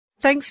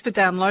Thanks for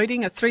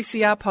downloading a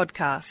 3CR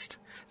podcast.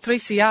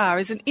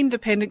 3CR is an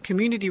independent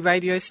community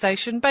radio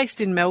station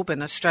based in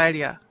Melbourne,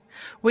 Australia.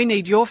 We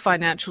need your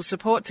financial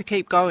support to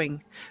keep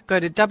going. Go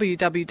to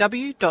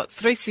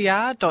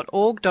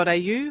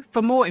www.3cr.org.au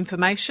for more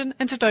information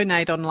and to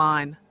donate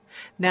online.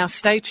 Now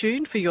stay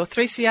tuned for your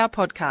 3CR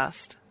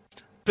podcast.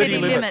 City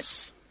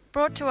Limits,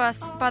 brought to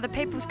us by the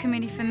People's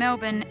Committee for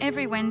Melbourne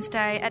every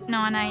Wednesday at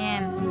 9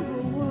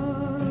 a.m.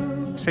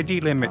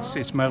 City Limits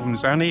is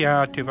Melbourne's only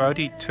hour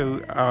devoted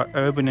to our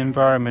urban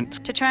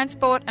environment, to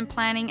transport and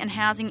planning and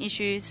housing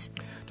issues,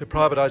 to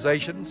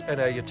privatisations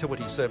and our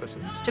utility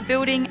services, to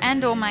building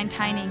and or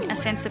maintaining a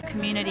sense of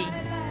community.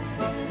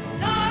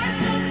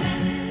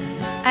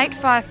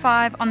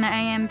 855 on the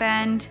AM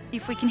band,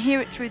 if we can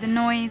hear it through the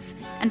noise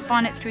and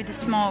find it through the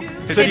smog.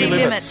 City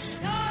Limits.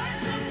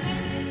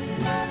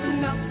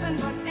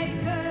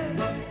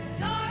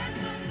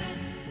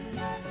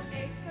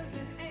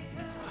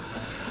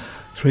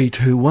 3,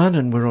 2, 1,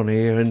 and we're on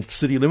air in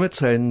City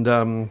Limits, and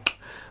I'm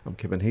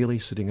Kevin Healy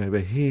sitting over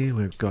here.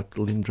 We've got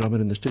Lynn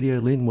Drummond in the studio.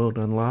 Lynn, well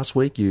done last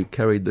week. You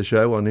carried the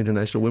show on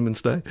International Women's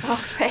Day. Oh,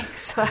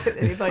 thanks. I hope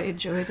everybody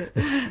enjoyed it.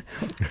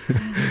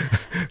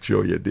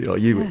 Sure you did. Oh,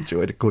 you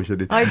enjoyed it. Of course you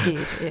did. I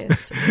did,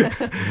 yes.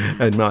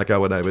 And Mark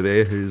Owen over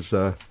there, who's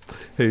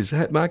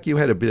Mark, you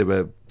had a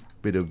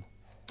bit of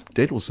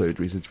dental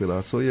surgery since we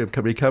last saw you.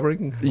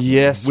 Recovering?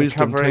 Yes,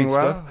 wisdom recovering teeth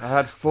well. stuff? I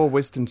had 4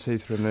 wisdom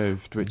teeth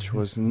removed, which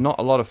was not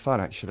a lot of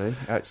fun, actually.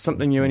 It's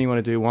something you only want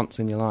to do once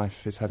in your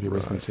life, is have your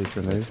wisdom teeth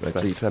removed.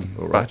 That's it.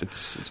 All But right.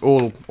 it's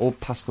all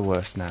past the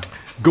worst now.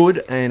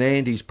 Good, and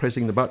Andy's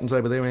pressing the buttons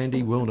over there.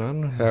 Andy, well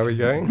done. How are we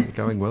going?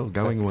 Going well,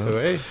 going well.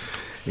 Sorry.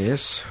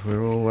 Yes,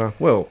 we're all,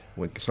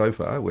 so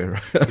far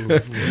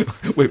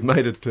we've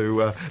made it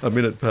to a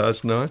minute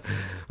past 9.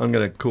 I'm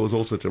going to cause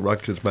all sorts of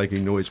ructions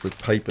making noise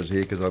with papers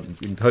here because I'm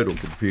in total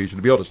confusion.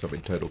 To be honest, I'm in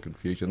total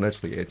confusion.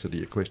 That's the answer to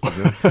your question.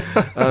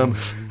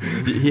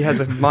 He has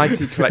a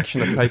mighty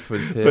collection of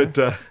papers here. But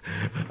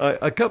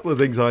a couple of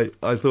things I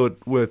thought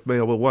worth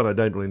me. Well, one, I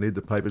don't really need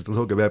the papers to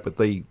talk about, but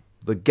the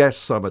gas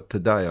summit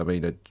today, I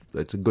mean,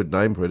 it's a good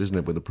name for it, isn't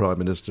it, when the Prime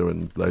Minister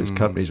and those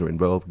companies are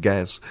involved,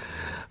 gas.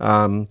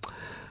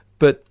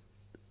 But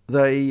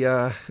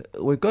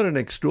we've got an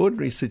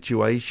extraordinary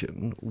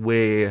situation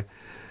where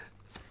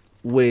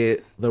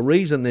the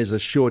reason there's a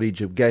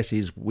shortage of gas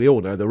is, we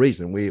all know the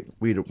reason,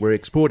 we're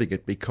exporting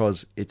it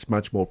because it's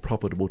much more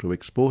profitable to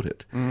export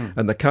it.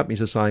 And the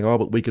companies are saying,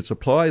 but we could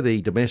supply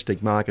the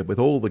domestic market with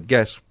all the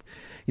gas.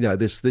 You know,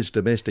 this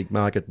domestic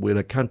market, we're in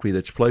a country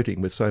that's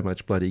floating with so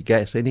much bloody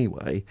gas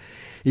anyway.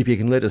 If you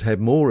can let us have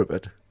more of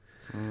it.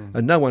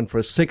 And no one for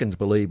a second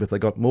believe if they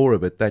got more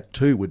of it, that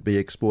too would be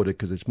exported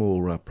because it's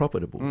more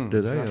profitable,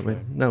 do they? Exactly. I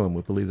mean, no one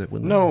would believe that,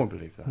 would they? No one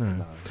believes that.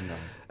 No.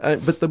 No.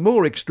 But the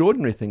more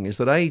extraordinary thing is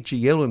that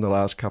AGL in the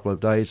last couple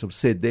of days have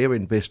said they're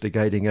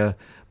investigating a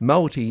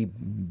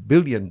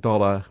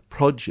multi-billion-dollar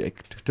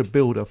project to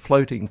build a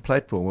floating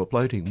platform, a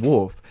floating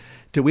wharf,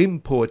 to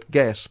import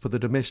gas for the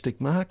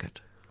domestic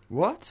market.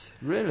 What?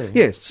 Really?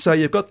 Yes, so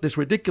you've got this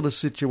ridiculous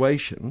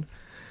situation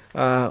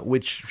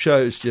which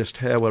shows just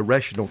how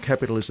irrational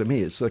capitalism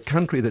is. A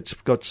country that's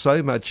got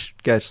so much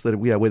gas that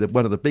we're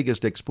one of the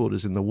biggest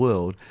exporters in the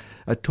world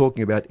are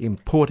talking about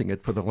importing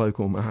it for the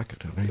local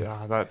market. I mean,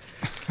 Yeah,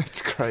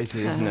 that's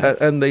crazy, isn't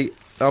it? and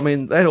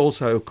that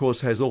also, of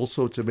course, has all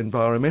sorts of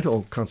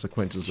environmental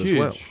consequences as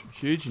well.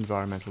 Huge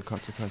environmental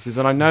consequences.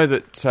 And I know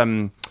that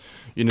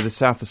the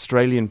South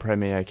Australian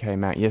Premier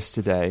came out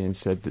yesterday and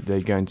said that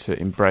they're going to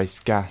embrace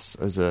gas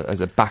as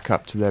a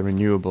backup to their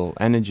renewable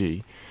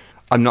energy.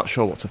 I'm not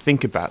sure what to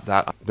think about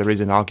that. There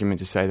is an argument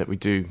to say that we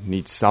do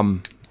need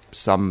some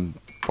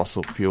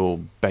fossil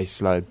fuel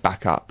baseload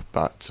backup,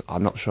 but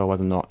I'm not sure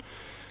whether or not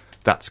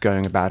that's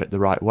going about it the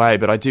right way.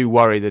 But I do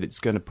worry that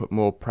it's going to put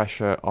more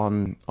pressure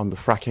on the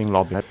fracking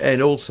lobby.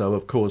 And also,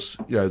 of course,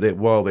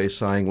 while they're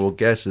saying, well,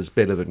 gas is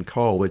better than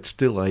coal, it's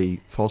still a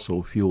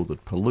fossil fuel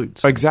that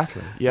pollutes.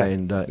 Exactly. Yeah.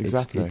 And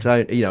exactly.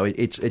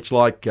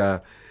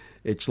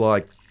 It's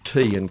like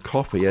tea and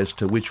coffee as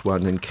to which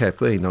one, and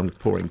caffeine. I'm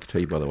pouring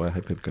tea, by the way. I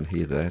hope people can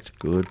hear that.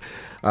 Good.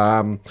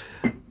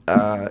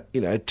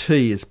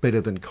 Tea is better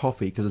than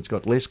coffee because it's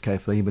got less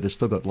caffeine, but it's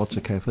still got lots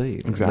of caffeine.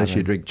 Exactly. Unless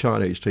you drink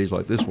Chinese teas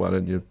like this one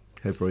and you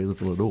have very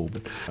little at all.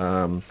 But,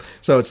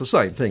 so it's the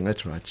same thing,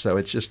 that's right. So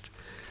it's just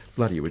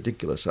bloody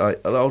ridiculous.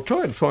 I'll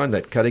try and find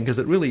that cutting because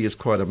it really is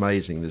quite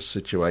amazing, this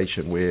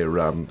situation where...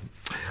 and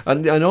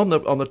on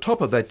the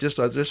top of that,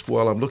 just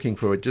while I'm looking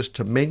for it, just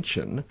to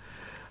mention...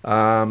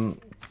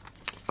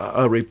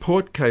 a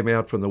report came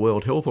out from the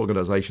World Health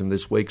Organization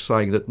this week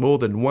saying that more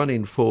than 1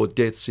 in 4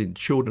 deaths in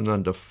children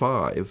under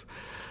 5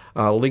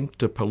 are linked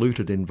to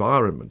polluted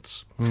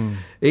environments.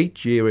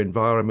 Each year,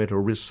 environmental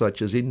risks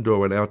such as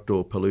indoor and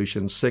outdoor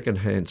pollution,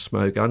 second-hand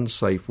smoke,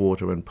 unsafe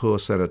water and poor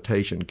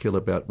sanitation kill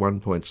about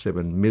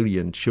 1.7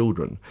 million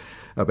children.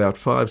 About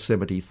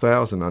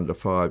 570,000 under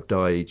 5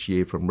 die each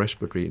year from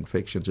respiratory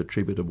infections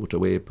attributable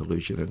to air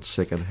pollution and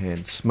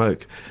second-hand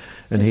smoke.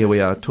 And here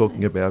we are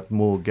talking about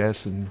more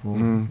gas and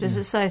more... Does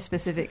it say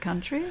specific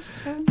countries?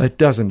 It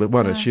doesn't, but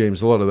one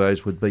assumes a lot of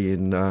those would be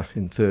in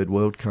third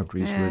world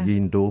countries where the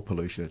indoor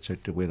pollution,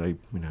 etc., where they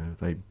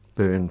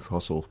burn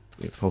fossil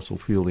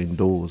fuel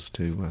indoors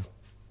to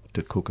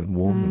cook and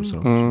warm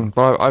themselves.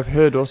 But I've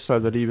heard also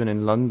that even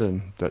in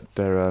London that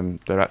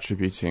they're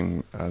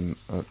attributing a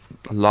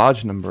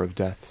large number of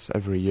deaths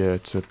every year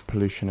to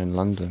pollution in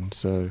London.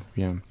 So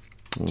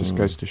it just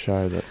goes to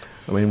show that.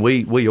 I mean,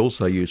 we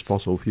also use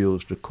fossil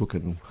fuels to cook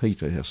and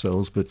heat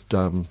ourselves, but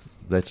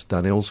that's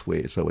done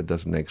elsewhere, so it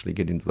doesn't actually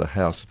get into the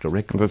house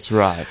directly. That's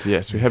right.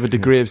 Yes, we have a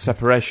degree of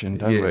separation,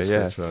 don't we?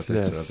 Yes,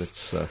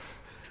 that's right.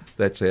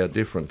 That's our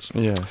difference.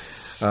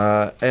 Yes.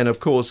 And of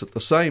course, at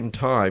the same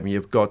time,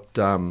 you've got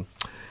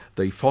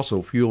the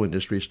fossil fuel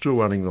industry still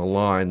running the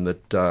line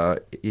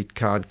that it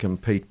can't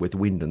compete with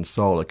wind and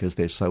solar because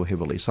they're so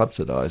heavily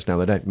subsidised. Now,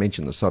 they don't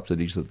mention the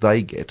subsidies that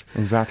they get.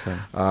 Exactly.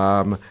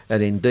 And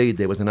indeed,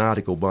 there was an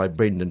article by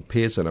Brendan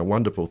Pearson, a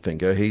wonderful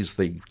thinker. He's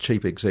the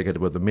chief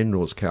executive of the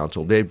Minerals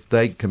Council.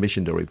 They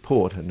commissioned a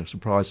report, and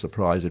surprise,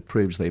 surprise, it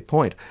proves their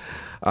point.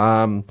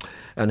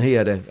 And he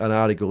had an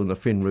article in the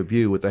Fin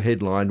Review with the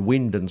headline,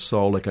 "Wind and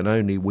solar can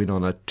only win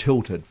on a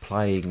tilted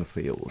playing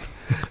field."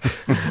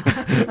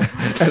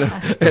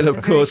 and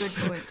of course,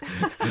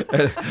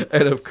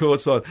 and of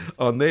course,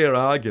 on their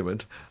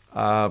argument,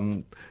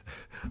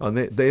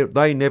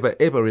 they never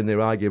ever in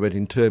their argument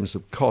in terms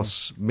of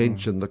costs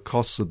mention the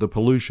costs of the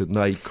pollution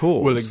they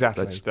cause. Well,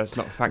 exactly. That's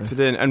not factored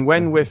in. And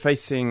when we're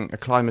facing a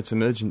climate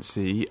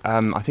emergency,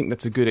 I think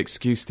that's a good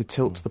excuse to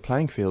tilt the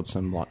playing field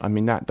somewhat. I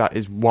mean, that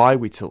is why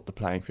we tilt the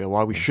playing field,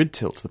 why we should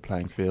tilt the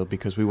playing field,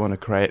 because we want to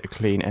create a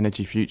clean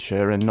energy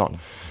future and not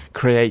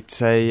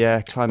create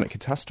a climate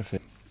catastrophe.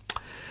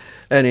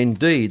 And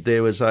indeed,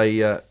 there was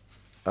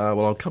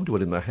I'll come to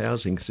it in the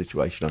housing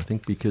situation, I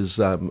think, because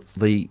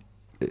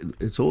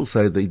it's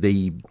also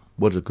the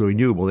what is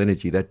renewable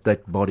energy,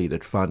 that body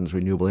that funds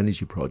renewable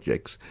energy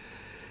projects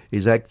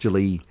is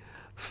actually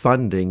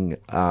funding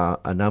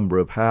a number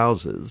of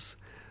houses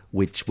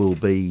which will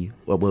be,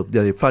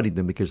 they're funding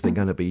them because they're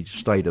going to be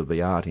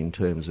state-of-the-art in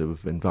terms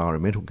of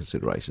environmental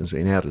considerations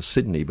in outer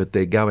Sydney, but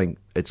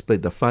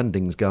the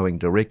funding's going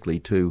directly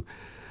to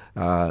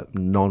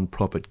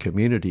non-profit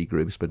community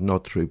groups, but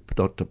not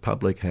to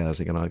public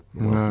housing, and I'll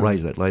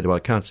raise that later. But I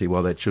can't see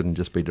why that shouldn't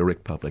just be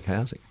direct public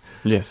housing.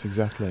 Yes,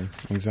 exactly.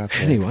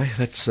 Anyway,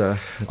 that's I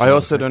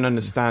also don't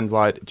understand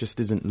why it just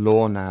isn't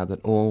law now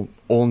that all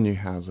new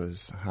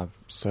houses have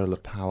solar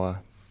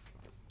power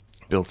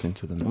built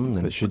into them.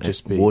 It should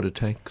just be water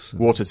tanks,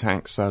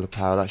 solar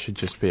power. That should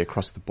just be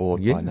across the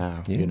board by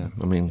now. Yeah.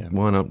 I mean,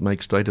 why not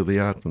make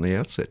state-of-the-art from the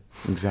outset?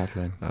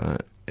 Exactly.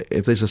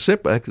 If there was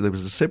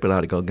a separate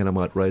article, again I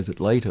might raise it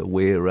later,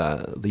 where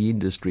the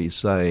industry is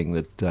saying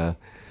that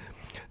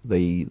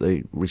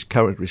the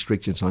current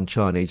restrictions on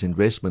Chinese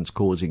investments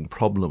causing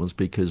problems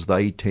because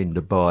they tend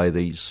to buy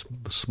these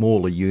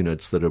smaller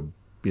units that are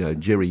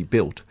jerry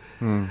built,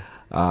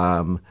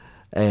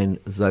 and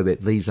so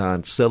that these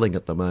aren't selling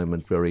at the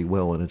moment very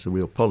well, and it's a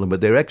real problem.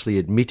 But they're actually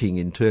admitting,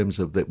 in terms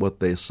of what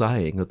they're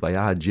saying, that they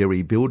are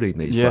jerry building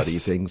these bloody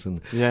things,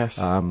 and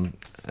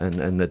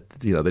and that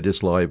they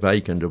just lie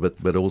vacant.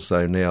 But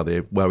also now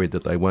they're worried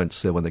that they won't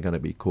sell when they're going to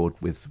be caught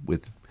with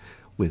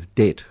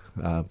debt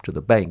to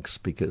the banks,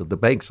 because the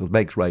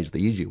banks raised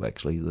the issue.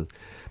 Actually, the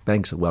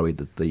banks are worried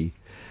that the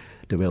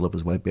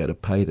developers won't be able to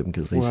pay them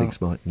because these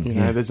things might...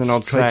 there's an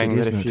old saying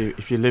that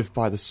if you live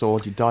by the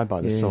sword, you die by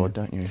the sword,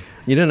 don't you?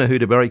 You don't know who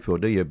to bury for,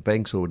 do you?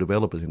 Banks or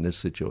developers in this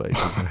situation?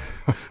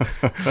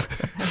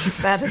 That's as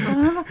bad as one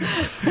another.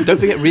 Don't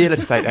forget real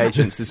estate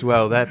agents as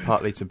well. They're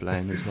partly to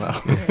blame as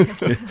well.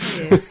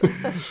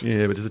 Yes.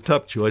 Yeah, but it's a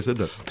tough choice,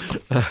 isn't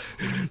it?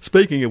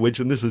 Speaking of which,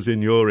 and this is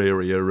in your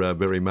area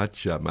very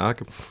much,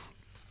 Mark,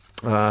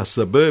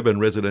 suburban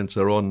residents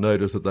are on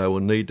notice that they will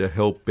need to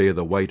help bear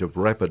the weight of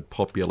rapid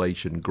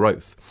population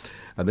growth.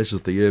 And this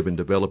is the Urban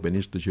Development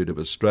Institute of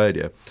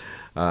Australia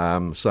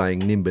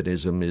saying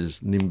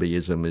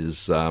NIMBYism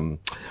is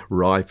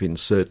rife in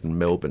certain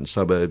Melbourne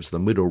suburbs. The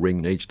Middle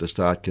Ring needs to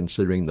start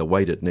considering the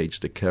weight it needs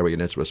to carry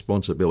and its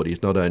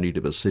responsibilities not only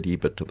to the city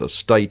but to the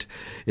state.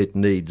 It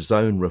needs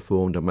zone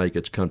reform to make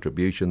its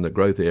contribution. The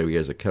growth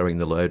areas are carrying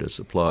the load as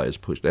supply is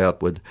pushed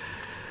outward.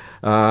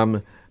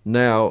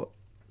 Now,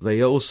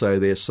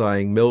 they're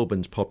saying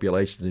Melbourne's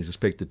population is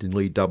expected to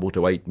nearly double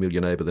to 8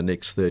 million over the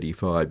next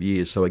 35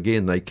 years. So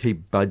again, they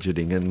keep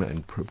budgeting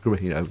and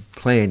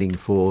planning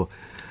for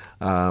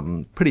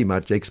pretty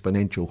much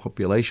exponential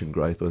population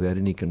growth without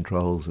any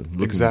controls.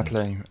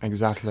 Exactly,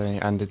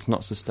 and it's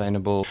not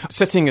sustainable.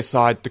 Setting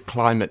aside the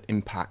climate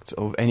impact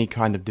of any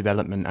kind of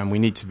development, and we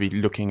need to be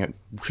looking at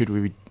should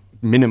we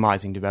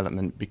minimising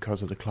development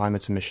because of the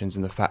climate emissions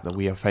and the fact that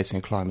we are facing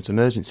a climate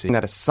emergency.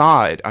 That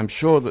aside, I'm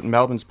sure that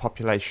Melbourne's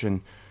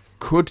population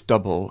could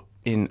double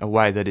in a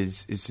way that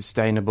is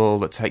sustainable,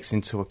 that takes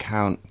into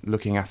account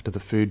looking after the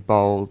food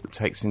bowl, that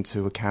takes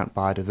into account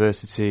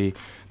biodiversity,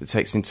 that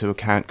takes into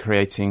account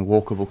creating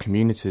walkable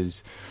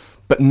communities,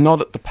 but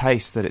not at the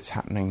pace that it's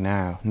happening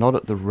now, not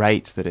at the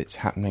rate that it's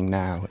happening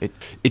now.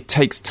 It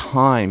takes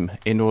time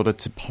in order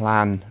to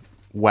plan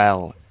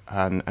well.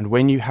 And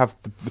when you have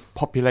the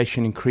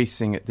population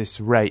increasing at this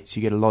rate,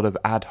 you get a lot of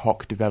ad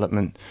hoc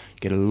development, you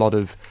get a lot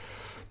of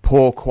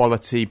poor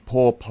quality,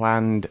 poor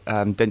planned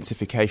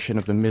densification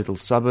of the middle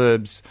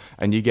suburbs,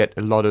 and you get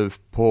a lot of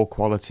poor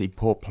quality,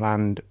 poor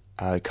planned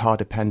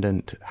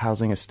car-dependent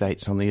housing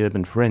estates on the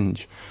urban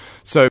fringe.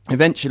 So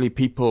eventually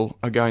people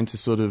are going to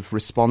sort of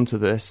respond to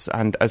this,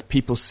 and as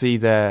people see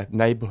their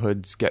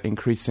neighbourhoods get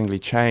increasingly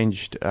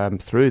changed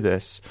through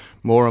this,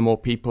 more and more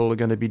people are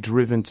going to be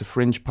driven to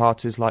fringe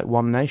parties like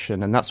One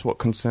Nation, and that's what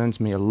concerns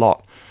me a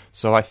lot.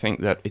 So I think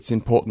that it's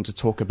important to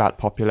talk about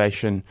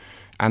population,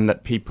 and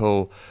that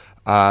people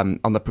on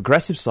the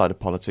progressive side of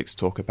politics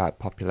talk about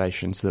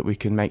population, so that we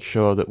can make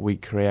sure that we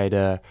create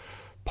a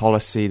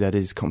policy that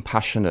is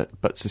compassionate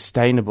but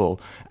sustainable,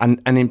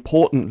 and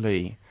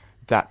importantly,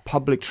 that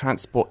public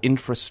transport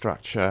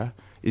infrastructure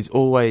is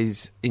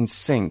always in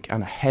sync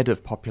and ahead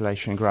of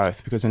population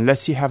growth, because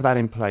unless you have that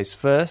in place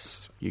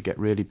first, you get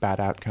really bad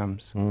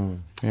outcomes.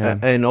 Yeah.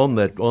 And on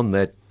that,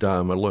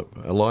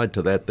 allied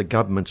to that, the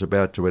government's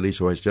about to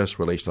release, or has just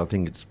released, I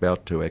think it's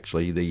about to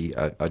actually,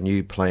 a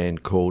new plan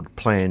called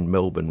Plan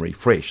Melbourne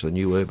Refresh, the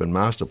new urban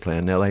master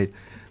plan. Now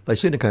they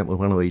seem to come up with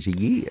one of these a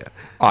year.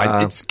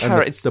 It's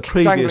the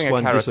previous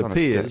one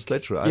disappears.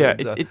 That's right. Yeah,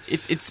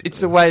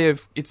 it's a way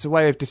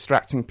of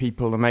distracting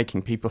people and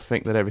making people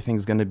think that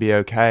everything's going to be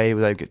okay.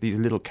 They get these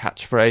little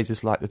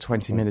catchphrases like the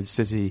 20-minute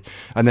city,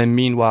 and then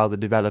meanwhile the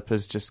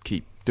developers just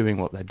keep doing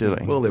what they're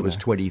doing. Well, there was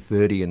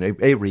 2030, and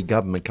every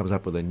government comes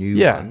up with a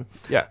new one.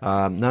 Yeah.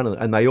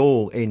 And they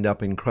all end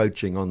up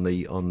encroaching on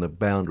the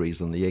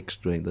boundaries and the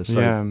extreme.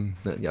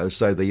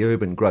 So the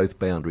urban growth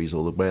boundaries,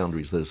 or the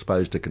boundaries that are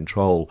supposed to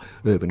control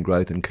urban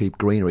growth and keep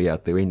greenery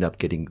out there,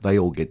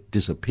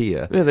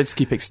 disappear. Yeah, they just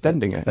keep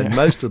extending it. And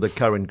most of the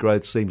current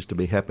growth seems to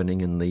be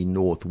happening in the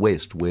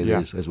northwest, where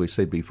there's, as we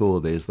said before,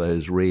 there's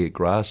those rare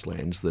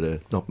grasslands that are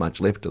not much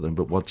left of them,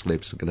 but what's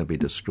left is going to be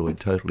destroyed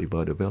totally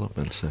by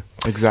development. So.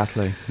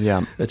 Exactly.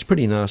 Yeah, it's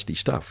pretty nasty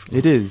stuff.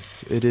 It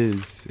is.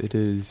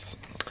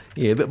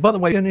 Yeah, but by the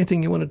way,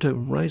 anything you wanted to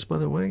raise? By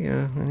the way,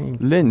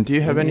 Lynn, do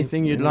you have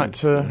anything you'd like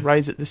to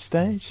raise at this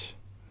stage?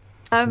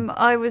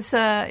 I was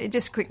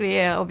just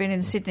quickly. I've been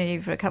in Sydney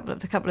for a couple of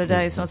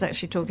days, and I was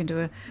actually talking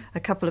to a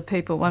couple of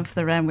people. One for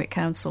the Randwick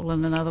Council,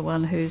 and another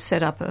one who's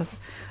set up it's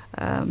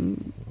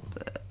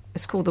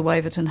called the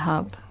Waverton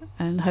Hub.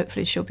 And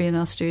hopefully she'll be in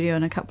our studio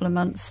in a couple of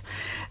months.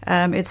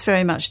 It's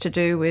very much to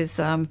do with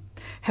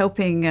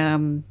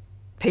helping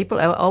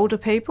older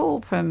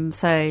people from,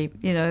 say,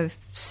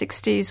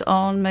 60s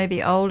on,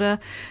 maybe older,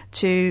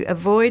 to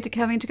avoid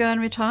having to go in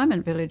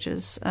retirement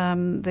villages.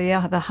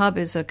 The hub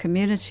is a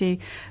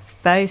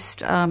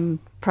community-based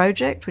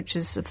project, which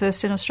is the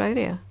first in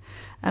Australia.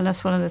 And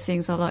that's one of the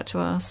things I'd like to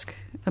ask.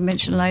 I'll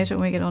mention later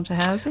when we get on to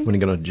housing. When you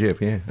get on to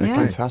Jeff, yeah. Okay.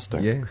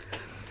 Fantastic. Yeah.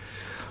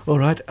 All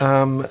right.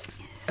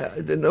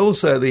 And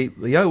also the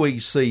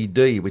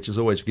OECD, which is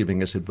always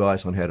giving us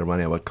advice on how to run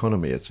our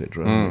economy,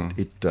 etc.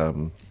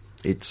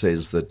 It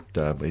says that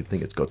I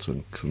think it's got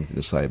something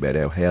to say about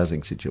our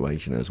housing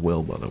situation as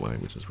well, by the way,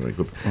 which is very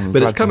good.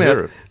 But it's come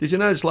out. Did you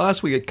notice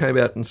last week it came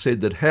out and said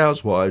that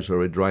housewives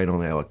are a drain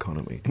on our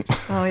economy?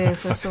 Oh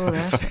yes, I saw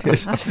that.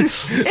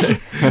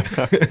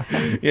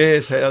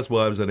 Yes,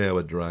 housewives are now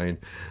a drain.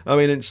 I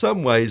mean, in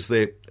some ways,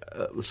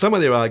 some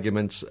of their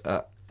arguments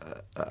are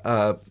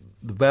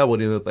valid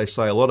in that they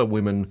say a lot of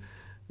women,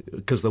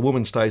 because the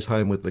woman stays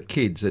home with the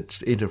kids,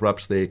 it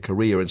interrupts their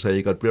career, and so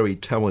you've got very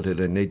talented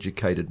and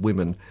educated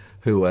women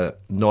who are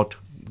not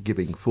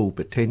giving full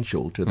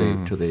potential to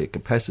their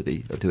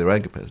capacity, to their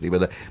own capacity.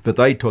 But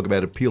they talk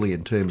about it purely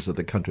in terms of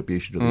the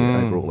contribution to the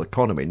overall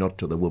economy, not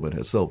to the woman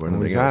herself or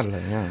anything else.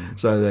 Yeah.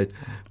 So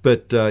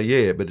but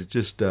it's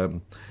just,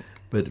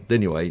 but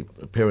anyway,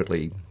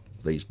 apparently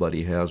these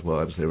bloody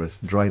housewives, they're a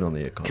drain on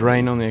the economy.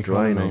 Drain on the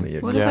economy.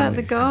 What about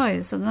the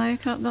guys? Are they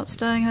not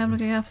staying home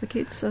looking after the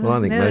kids? So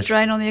I think they're a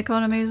drain on the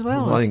economy as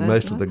well. I think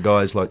most of the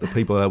guys, like the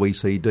people at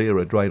OECD, are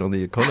a drain on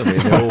the economy,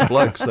 and they're all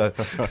blokes. So,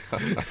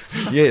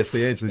 yes,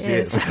 the answer is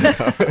yes.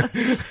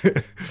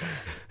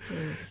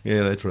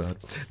 Yeah, that's right.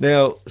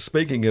 Now,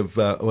 speaking of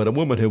a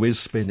woman who is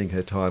spending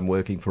her time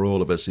working for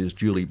all of us is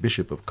Julie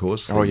Bishop, of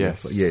course. Oh,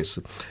 yes. Yes.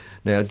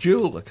 Now,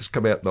 Jewel has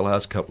come out in the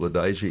last couple of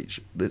days.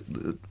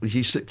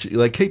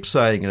 They keep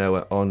saying,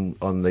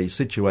 on the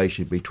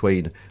situation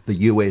between the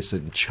US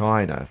and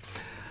China,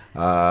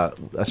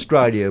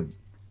 Australia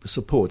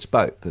supports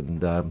both,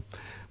 and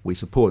we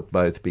support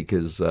both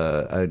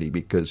only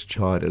because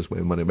China's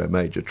one of our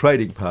major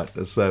trading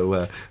partners.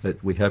 So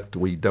we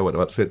don't want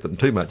to upset them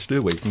too much,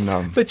 do we?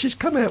 No. But she's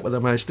come out with the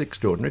most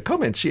extraordinary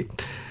comments.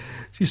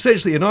 She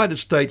says the United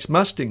States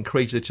must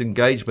increase its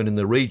engagement in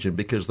the region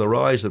because the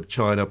rise of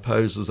China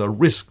poses a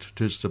risk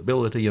to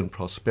stability and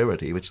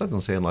prosperity, which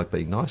doesn't sound like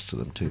being nice to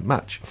them too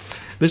much.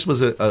 This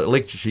was a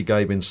lecture she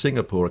gave in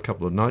Singapore a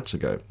couple of nights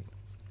ago.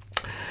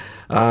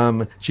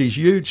 She's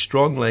used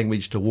strong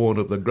language to warn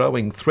of the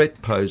growing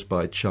threat posed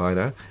by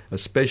China,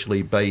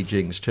 especially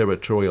Beijing's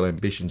territorial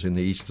ambitions in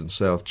the East and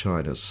South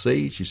China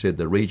Sea. She said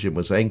the region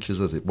was anxious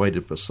as it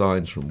waited for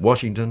signs from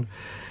Washington.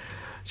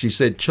 She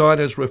said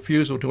China's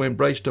refusal to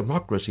embrace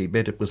democracy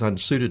meant it was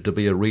unsuited to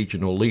be a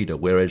regional leader,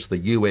 whereas the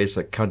US,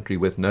 a country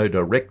with no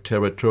direct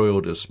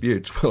territorial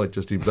disputes, well, it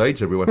just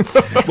invades everyone,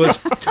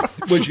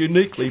 was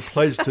uniquely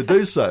placed to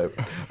do so.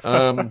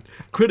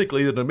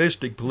 Critically, the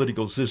domestic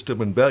political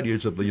system and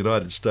values of the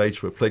United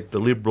States reflect the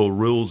liberal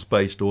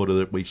rules-based order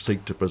that we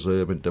seek to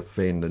preserve and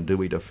defend. And do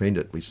we defend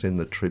it? We send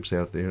the troops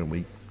out there and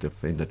we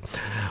defend it.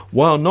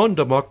 While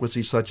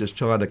non-democracies such as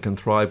China can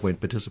thrive when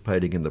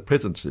participating in the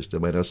present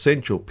system, an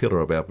essential pillar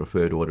of our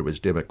preferred order is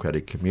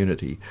democratic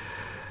community.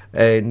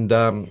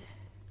 And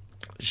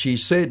she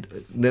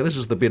said, now this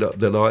is the bit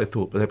that I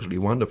thought was absolutely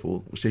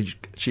wonderful.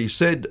 She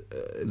said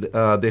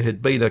there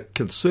had been a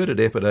concerted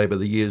effort over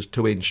the years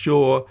to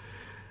ensure,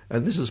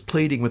 and this is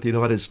pleading with the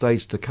United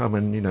States to come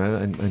and,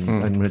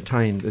 and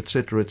retain,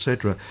 etc.,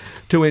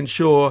 to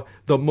ensure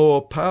the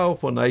more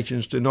powerful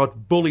nations do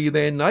not bully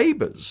their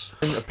neighbours.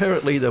 And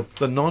apparently the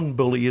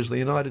non-bully is the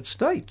United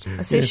States.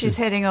 I see she's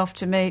heading off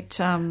to meet,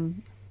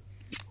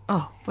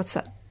 what's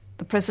that?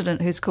 The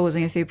president who's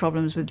causing a few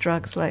problems with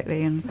drugs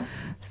lately and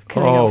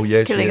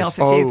killing off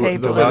a few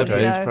people.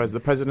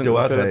 The president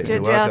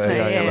Duterte,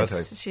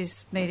 yes.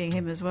 She's meeting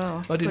him as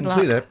well. I didn't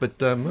see that, but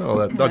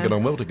they'll get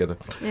on well together.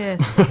 Yes.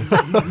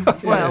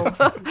 Well,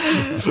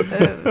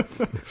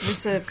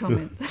 reserve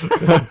comment.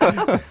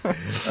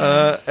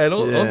 And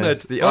on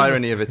that, the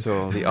irony of it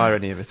all. The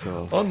irony of it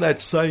all. On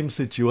that same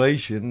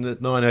situation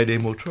at 9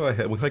 a.m, we'll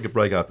take a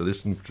break after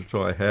this and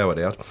try Howard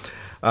out.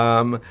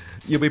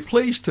 You'll be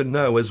pleased to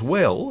know as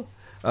well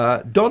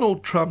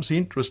Donald Trump's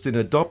interest in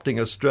adopting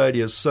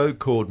Australia's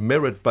so-called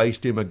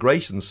merit-based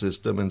immigration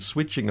system and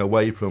switching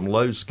away from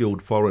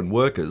low-skilled foreign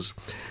workers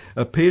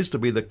appears to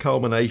be the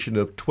culmination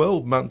of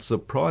 12 months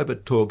of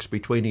private talks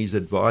between his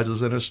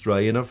advisers and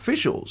Australian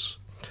officials.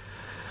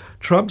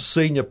 Trump's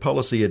senior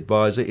policy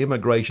advisor,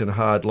 immigration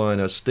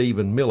hardliner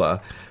Stephen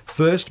Miller,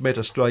 first met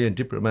Australian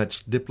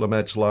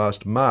diplomats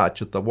last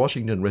March at the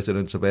Washington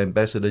residence of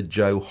Ambassador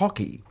Joe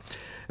Hockey.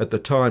 At the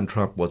time,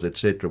 Trump was,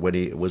 etc., when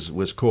he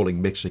was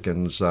calling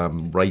Mexicans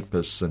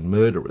rapists and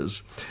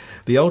murderers.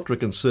 The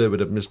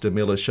ultra-conservative Mr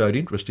Miller showed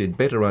interest in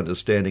better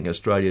understanding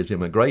Australia's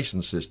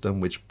immigration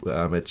system, which,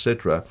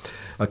 etc.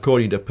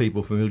 According to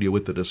people familiar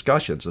with the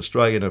discussions,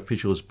 Australian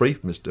officials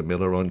briefed Mr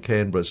Miller on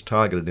Canberra's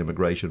targeted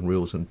immigration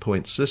rules and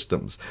point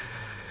systems.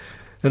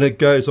 And it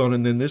goes on,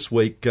 and then this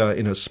week,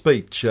 in a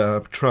speech,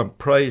 Trump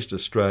praised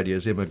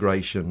Australia's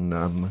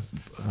immigration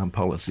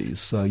policies.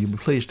 So you'll be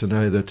pleased to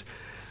know that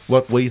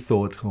what we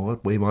thought, or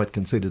what we might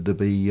consider to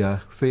be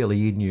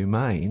fairly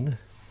inhumane,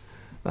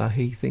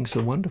 he thinks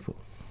are wonderful.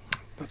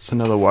 That's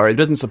another worry. It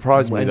doesn't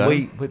surprise me,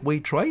 though. But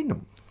we train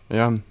them.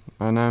 Yeah,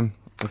 I know.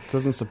 It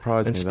doesn't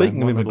surprise me. And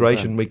speaking of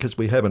immigration, because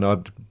we haven't,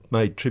 I've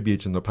made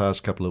tributes in the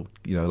past couple of,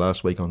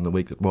 last week on the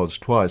week it was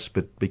twice,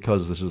 but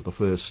because this is the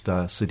first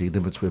City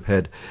Limits we've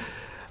had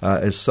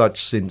as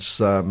such since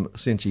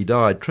he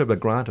died. Trevor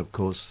Grant, of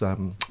course,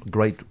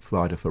 great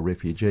fighter for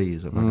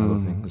refugees, among other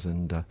things,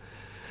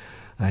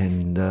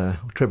 and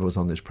Trevor was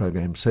on this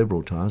program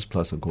several times,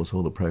 plus, of course,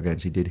 all the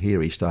programs he did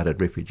here. He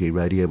started Refugee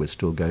Radio, which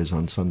still goes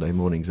on Sunday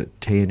mornings at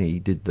 10. He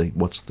did the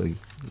What's the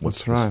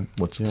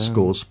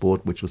Score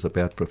Sport, which was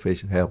about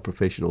how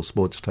professional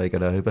sports take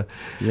it over.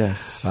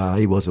 Yes.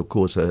 He was, of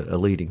course, a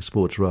leading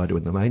sports writer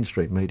in the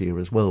mainstream media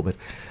as well. But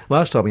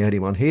last time we had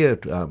him on here,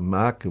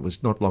 Mark, it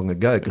was not long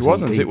ago. It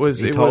wasn't.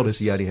 He told us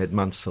he only had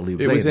months to live.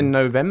 It was in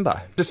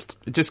November.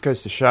 It just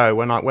goes to show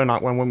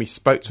when we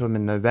spoke to him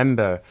in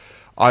November,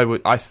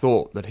 I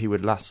thought that he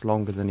would last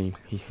longer than he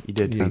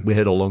did. Yeah, we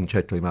had a long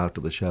chat to him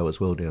after the show as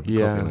well down at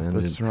Coqueland.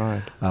 That's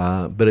right.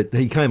 But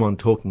he came on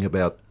talking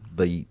about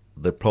the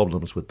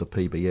problems with the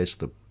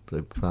PBS,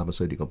 the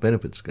pharmaceutical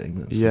benefit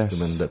scheme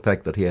system, and the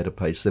fact that he had to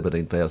pay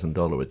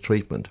 $17,000 a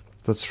treatment.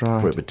 That's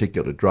right. For a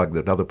particular drug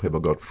that other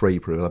people got free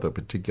for another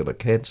particular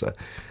cancer.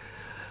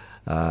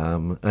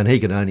 And he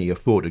can only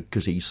afford it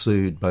because he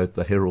sued both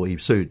the Herald, he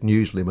sued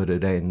News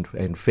Limited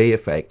and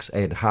Fairfax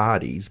and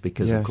Hardy's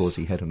because, of course,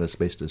 he had an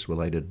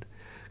asbestos-related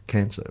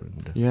cancer.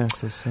 And, yes,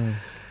 that's so.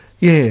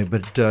 Yeah,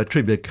 but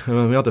tribute,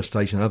 the other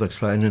station,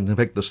 and in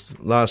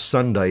fact, last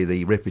Sunday,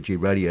 the Refugee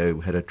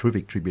Radio had a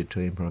terrific tribute to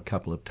him from a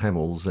couple of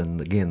Tamils,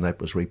 and again, that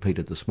was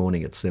repeated this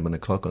morning at 7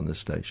 o'clock on this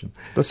station.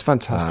 That's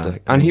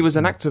fantastic. And he was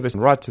an activist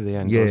right to the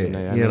end,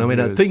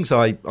 wasn't he? Things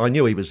I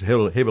knew he was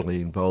heavily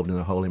involved in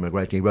the whole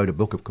immigration. He wrote a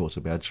book, of course,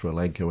 about Sri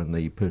Lanka and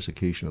the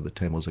persecution of the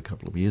Tamils a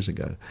couple of years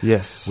ago.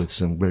 Yes. With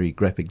some very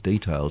graphic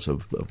details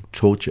of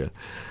torture.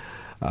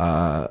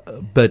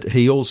 But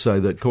he also,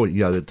 the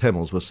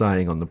Tamils were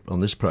saying on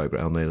this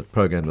program, on their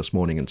program this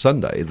morning and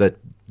Sunday,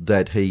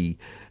 that he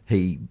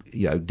he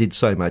did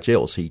so much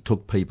else. He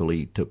took people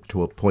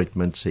to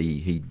appointments.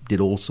 He did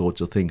all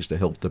sorts of things to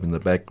help them in the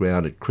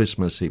background. At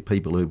Christmas,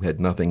 people who had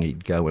nothing,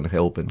 he'd go and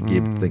help and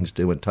give things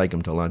to and take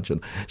them to lunch.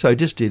 And so he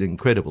just did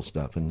incredible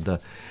stuff. And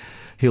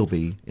he'll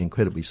be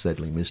incredibly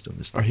sadly missed on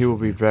this. Oh, he will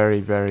be very,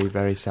 very,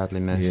 very sadly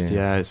missed.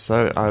 Yeah.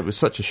 So it was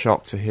such a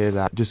shock to hear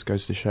that. It just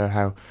goes to show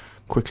how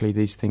quickly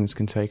these things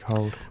can take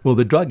hold. Well,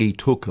 the drug he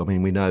took, I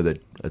mean, we know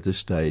that at this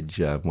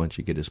stage, once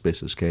you get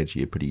asbestos cancer,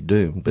 you're pretty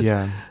doomed.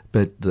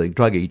 But the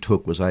drug he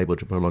took was able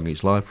to prolong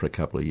his life for a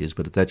couple of years.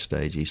 But at that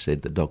stage, he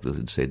said, the doctors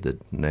had said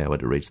that now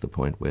had reached the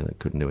point where they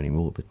couldn't do any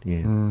more. But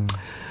yeah,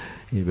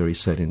 very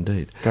sad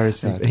indeed. Very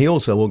sad. He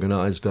also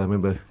organised, I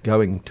remember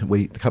going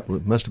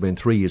must have been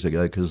 3 years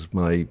ago, because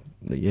the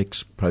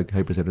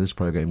co-presenter of this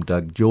program,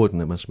 Doug Jordan,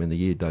 it must have been the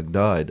year Doug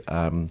died,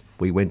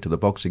 we went to the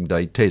Boxing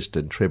Day test,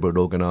 and Trevor had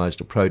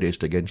organised a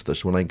protest against the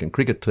Sri Lankan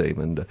cricket team,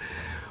 and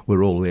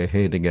we're all there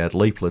handing out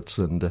leaflets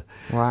and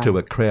to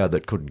a crowd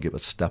that couldn't give a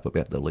stuff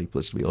about the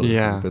leaflets, to be honest.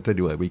 Yeah. But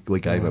anyway, we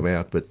gave them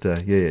out. But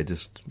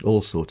just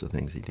all sorts of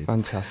things he did.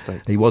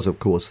 Fantastic. He was, of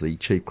course, the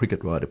chief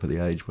cricket writer for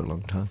The Age for a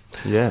long time.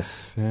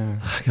 Yes, yeah.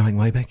 Going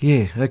way back,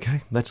 yeah.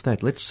 Okay, that's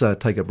that. Let's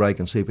take a break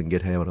and see if we can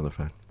get Howard on the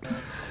phone.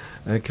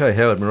 Okay,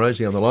 Howard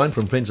Morosi on the line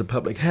from Friends of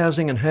Public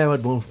Housing. And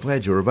Howard, well,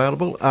 glad you're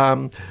available.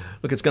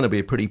 Look, it's going to be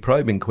a pretty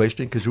probing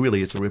question, because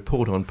really it's a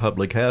report on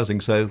public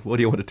housing. So what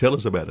do you want to tell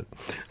us about it?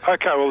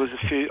 Okay, well, there's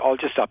a few. I'll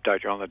just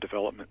update you on the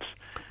developments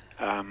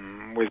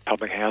with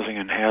public housing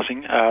and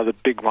housing. The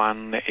big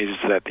one is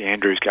that the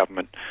Andrews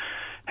government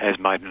has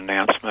made an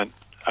announcement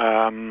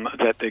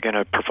that they're going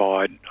to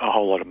provide a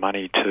whole lot of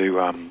money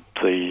to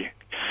the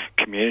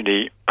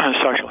community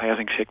social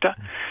housing sector.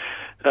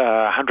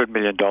 $100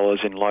 million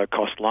in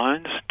low-cost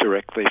loans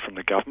directly from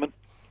the government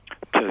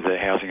to the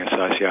housing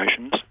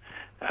associations.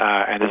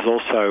 And there's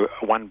also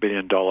a $1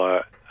 billion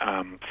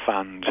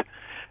fund,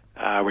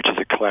 which is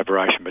a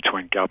collaboration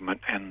between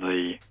government and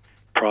the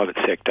private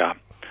sector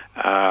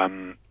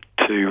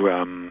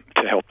to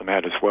help them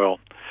out as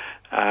well.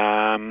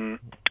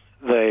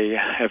 They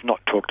have not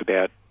talked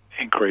about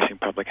increasing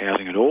public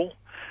housing at all.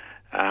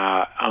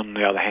 On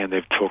the other hand,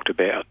 they've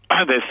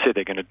said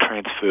they're going to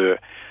transfer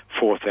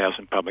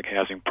 4,000 public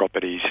housing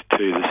properties to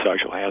the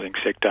social housing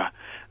sector.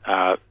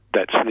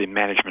 That's the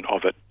management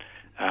of it,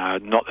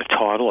 not the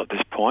title at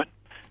this point.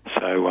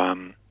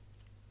 So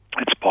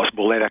it's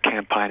possible that our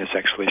campaign has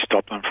actually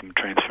stopped them from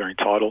transferring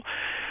title.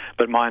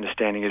 But my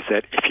understanding is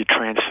that if you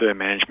transfer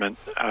management,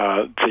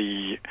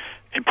 the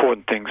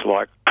important things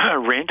like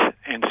rent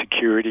and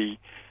security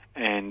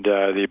and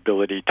the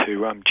ability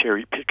to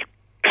cherry pick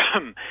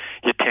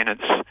your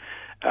tenants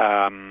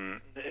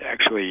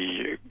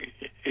actually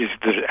is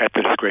at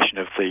the discretion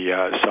of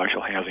the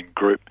social housing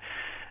group,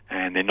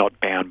 and they're not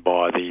bound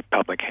by the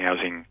public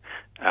housing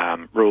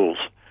rules.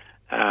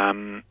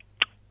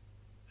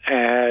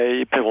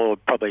 People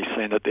have probably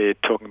seen that they're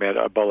talking about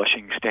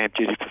abolishing stamp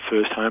duty for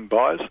first home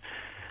buyers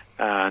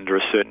under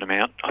a certain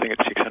amount. I think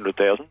it's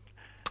 $600,000,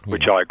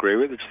 which I agree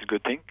with, which is a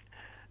good thing.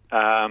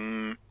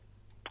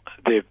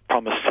 They've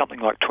promised something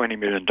like $20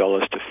 million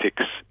to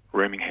fix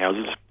rooming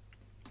houses.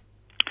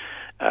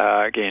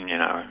 Again, you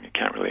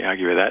can't really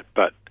argue with that.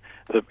 But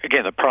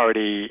the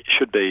priority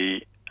should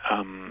be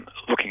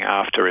looking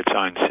after its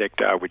own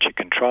sector, which it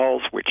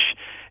controls, which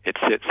it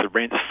sets the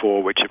rents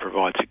for, which it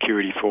provides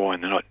security for,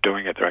 and they're not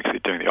doing it. They're actually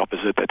doing the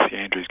opposite. That's the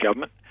Andrews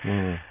government.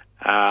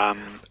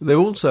 They're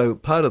also,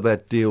 part of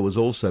that deal was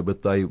also,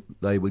 but they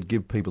would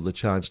give people the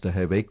chance to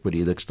have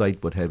equity. The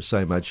state would have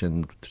so much,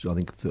 and I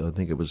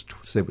think it was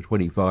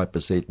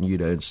 25%, and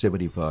you'd own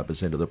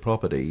 75% of the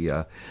property.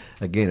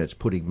 Again, it's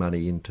putting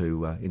money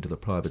into the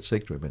private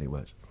sector in many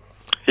ways.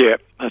 Yeah,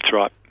 that's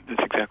right.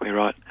 That's exactly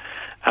right.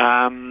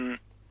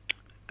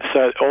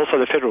 So also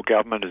the federal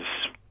government has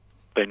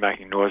been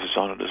making noises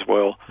on it as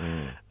well.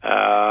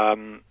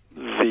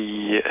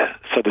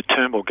 The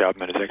Turnbull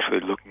government is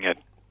actually looking at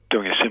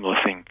doing a similar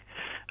thing,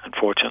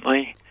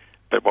 unfortunately.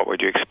 But what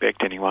would you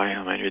expect anyway?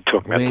 I mean, you're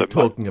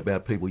talking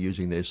about people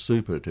using their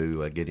super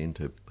to get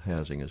into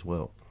housing as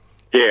well.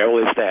 Yeah,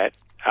 well, there's that.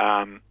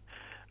 I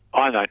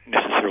don't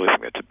necessarily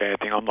think that's a bad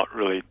thing.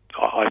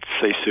 I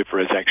see super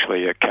as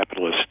actually a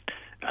capitalist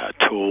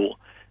tool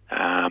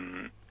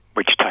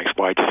which takes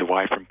wages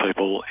away from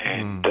people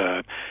and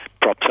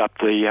props up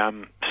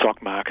the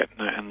stock market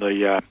and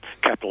the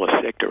capitalist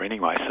sector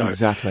anyway. So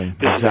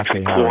this is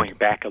actually clawing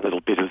back a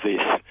little bit of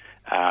this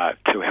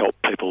to help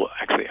people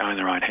actually own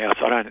their own house.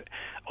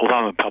 Although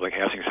I'm a public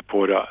housing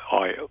supporter,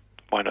 I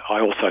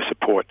also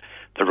support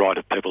the right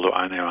of people to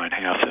own their own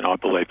house, and I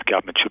believe the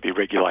government should be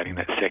regulating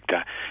that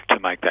sector to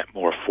make that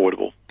more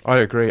affordable. I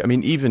agree. I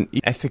mean, even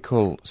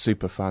ethical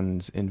super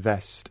funds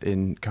invest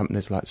in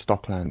companies like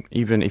Stockland.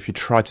 Even if you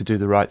try to do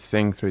the right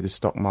thing through the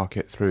stock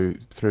market, through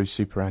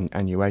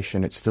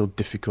superannuation, it's still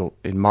difficult,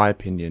 in my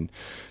opinion,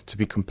 to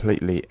be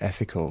completely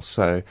ethical.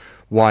 So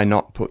why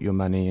not put your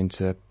money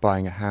into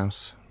buying a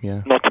house?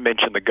 Yeah. Not to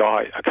mention the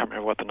guy, I can't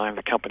remember what the name of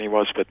the company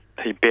was, but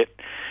he bet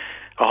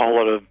a whole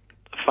lot of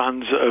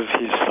funds of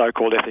his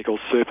so-called ethical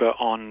super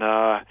on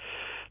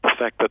the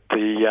fact that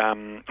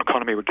the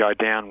economy would go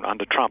down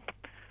under Trump.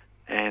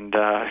 And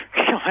I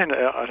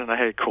don't know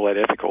how you call that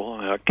ethical.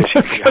 I guess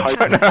you I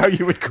don't know how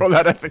you would call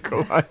that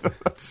ethical either.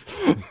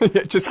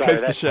 It just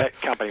goes to show that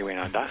company went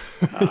under.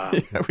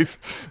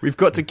 We've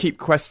got to keep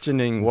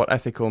questioning what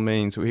ethical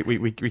means.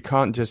 We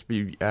can't just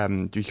be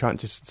we can't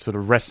just sort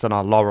of rest on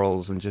our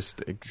laurels and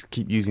just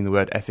keep using the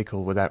word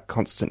ethical without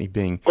constantly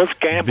being it's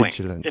gambling.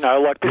 Vigilant.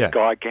 Like this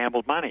guy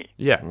gambled money.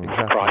 Yeah, exactly.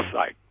 For Christ's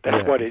sake,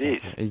 that's what it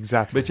is.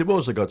 Exactly. But you've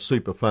also got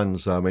super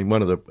funds. I mean,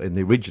 in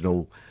the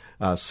original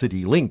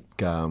CityLink,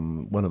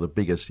 one of the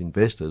biggest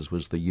investors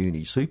was the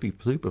Uni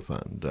Super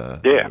Fund,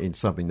 in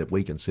something that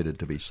we considered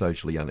to be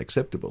socially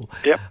unacceptable.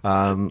 Yep.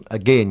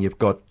 Again, you've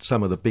got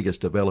some of the biggest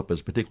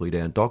developers, particularly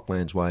down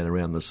Docklands Way and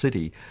around the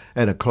city,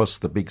 and across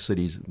the big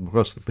cities,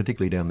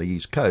 particularly down the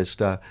East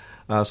Coast,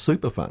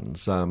 super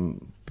funds.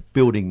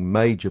 Building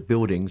major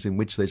buildings in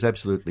which there's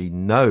absolutely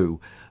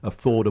no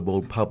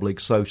affordable public,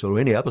 social or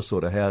any other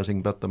sort of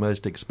housing but the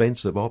most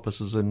expensive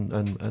offices and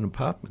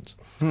apartments.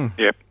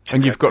 Yep.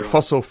 And you've got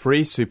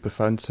fossil-free super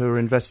funds who are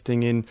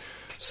investing in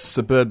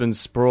suburban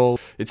sprawl.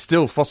 It's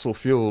still fossil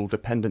fuel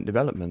dependent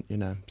development,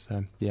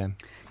 so yeah.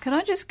 Can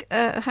I just,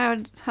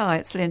 Howard, hi,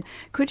 it's Lynn.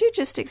 Could you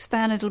just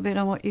expand a little bit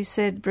on what you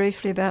said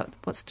briefly about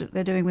what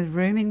they're doing with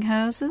rooming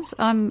houses?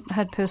 I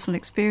had personal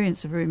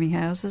experience of rooming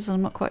houses, and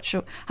I'm not quite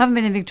sure. I haven't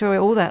been in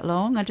Victoria all that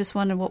long. I just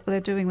wondered what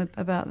they're doing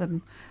about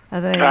them. Are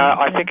they?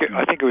 I think it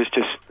was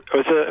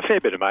a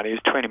fair bit of money.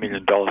 It was $20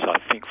 million, I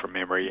think, from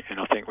memory, and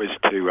I think it was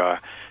to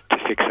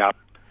fix up,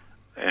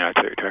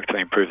 to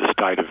actually improve the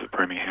state of the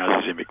rooming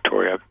houses in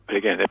Victoria. But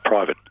again, they're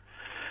private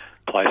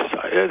places. So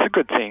it's a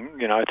good thing,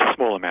 it's a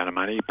small amount of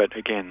money, but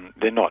again,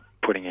 they're not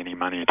putting any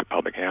money into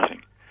public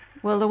housing.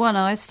 Well, the one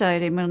I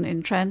stayed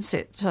in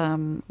Transit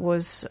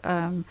was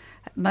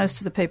most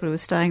of the people who were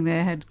staying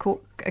there had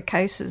court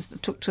cases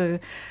that took to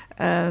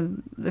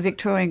the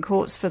Victorian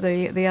courts for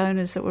the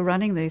owners that were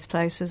running these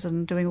places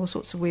and doing all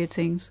sorts of weird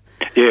things.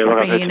 Yeah, well,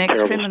 bringing in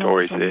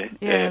ex-criminals. Stories there.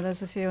 Yeah,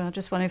 there's a few. I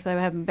just wonder if they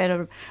were having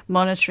better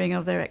monitoring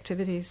of their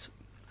activities.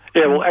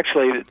 Yeah, well,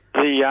 actually,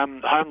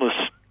 the homeless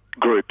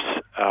groups,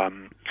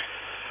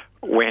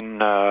 when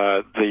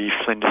the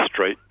Flinders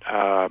Street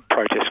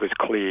protest was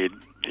cleared,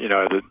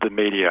 the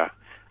media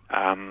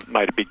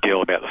made a big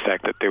deal about the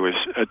fact that there was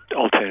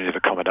alternative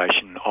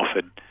accommodation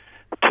offered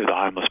to the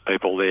homeless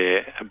people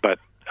there, but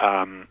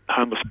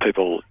homeless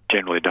people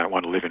generally don't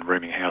want to live in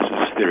rooming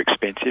houses. They're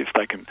expensive.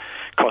 They can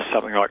cost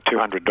something like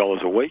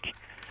 $200 a week,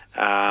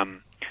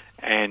 and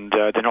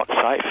they're not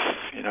safe.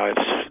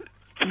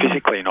 It's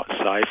physically not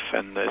safe,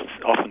 and there's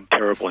often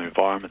terrible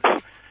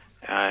environments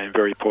in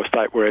very poor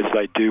state, whereas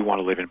they do want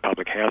to live in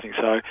public housing.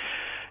 So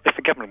if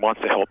the government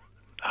wants to help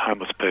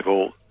homeless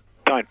people,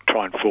 don't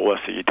try and fool us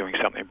that you're doing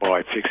something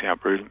by fixing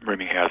up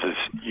rooming houses.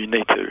 You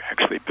need to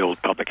actually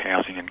build public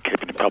housing and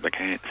keep it in public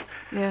hands.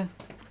 Yeah,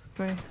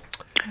 very.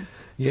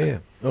 Yeah.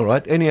 All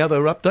right. Any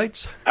other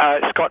updates?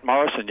 Scott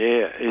Morrison,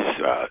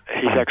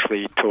 he's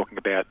actually talking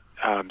about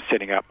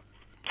setting up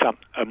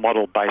a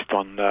model based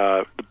on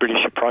the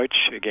British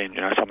approach. Again,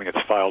 something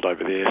that's failed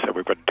over there, so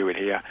we've got to do it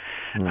here.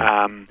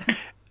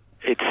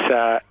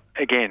 It's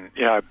again,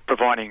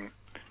 providing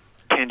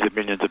tens of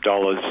millions of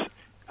dollars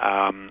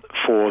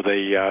for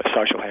the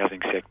social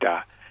housing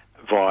sector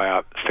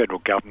via federal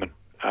government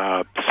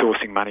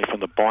sourcing money from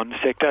the bond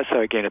sector. So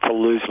again, it's a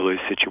lose-lose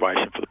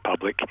situation for the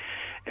public.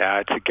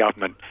 It's a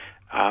government,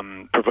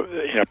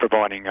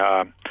 providing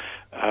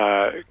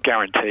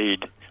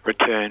guaranteed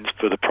returns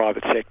for the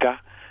private sector,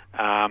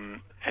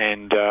 and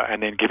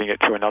then giving it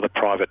to another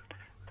private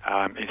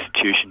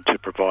institution to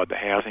provide the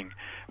housing,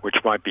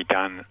 which won't be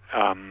done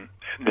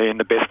in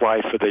the best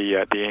way for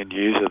the end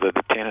user, the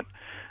tenant.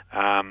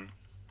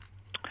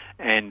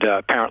 And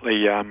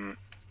apparently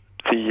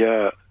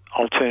the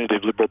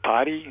Alternative Liberal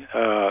Party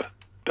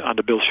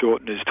under Bill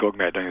Shorten is talking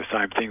about doing the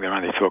same thing. They're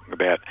only talking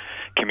about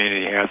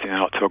community housing, they're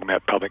not talking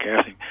about public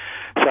housing.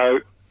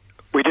 So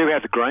we do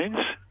have the Greens.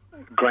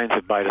 Greens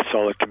have made a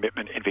solid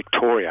commitment in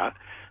Victoria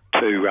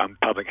to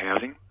public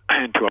housing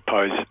and to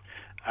oppose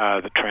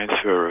the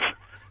transfer of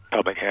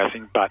public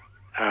housing, but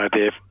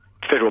their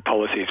federal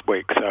policy is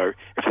weak. So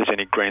if there's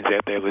any Greens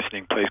out there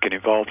listening, please get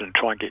involved and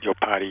try and get your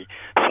party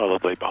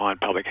solidly behind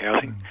public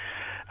housing.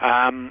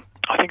 I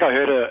think I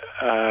heard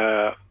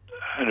an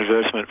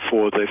advertisement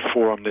for the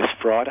forum this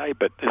Friday,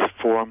 but there's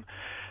a forum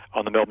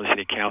on the Melbourne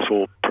City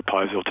Council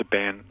proposal to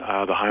ban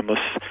the homeless.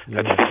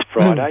 That's this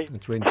Friday,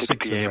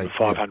 6 p.m,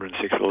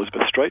 506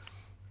 Elizabeth Street.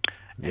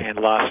 Yeah. And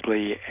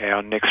lastly,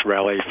 our next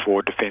rally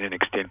for Defend and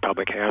Extend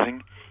Public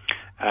Housing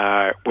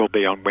will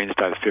be on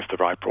Wednesday the 5th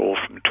of April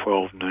from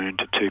 12 noon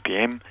to 2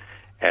 p.m.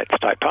 at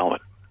State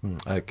Parliament.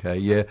 Okay,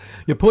 yeah.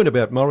 Your point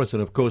about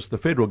Morrison, of course, the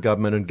federal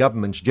government and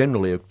governments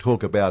generally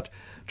talk about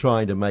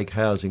trying to make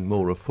housing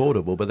more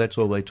affordable, but that's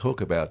all they talk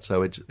about.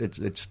 So it's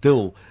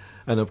still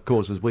And of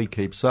course, as we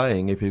keep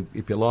saying, if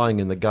you're lying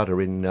in the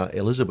gutter in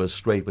Elizabeth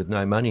Street with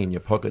no money in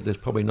your pocket, there's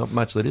probably not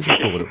much that is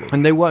affordable.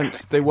 And they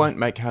won't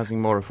make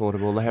housing more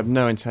affordable. They have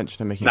no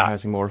intention of making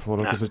housing more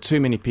affordable because there are too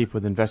many people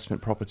with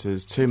investment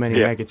properties, too many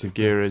negative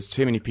gearers,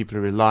 too many people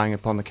are relying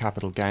upon the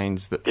capital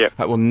gains.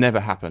 That will never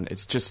happen.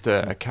 It's just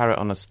a carrot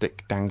on a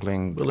stick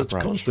dangling. Well, it's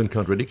approach. Constant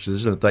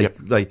contradictions, isn't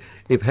it? They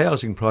if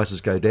housing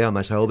prices go down,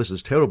 they say, "Oh, this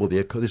is terrible.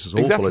 This is awful.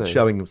 Exactly. It's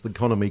showing the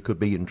economy could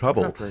be in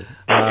trouble." Exactly.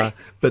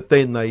 But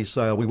then they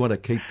say, "Oh, we want to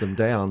keep them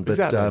down." But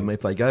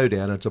if they go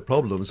down, it's a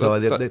problem. So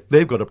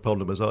they've got a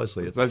problem, as I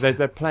see it.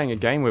 They're playing a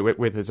game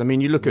with us. I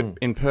mean, you look at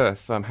in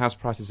Perth, house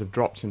prices have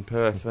dropped in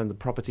Perth, and the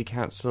Property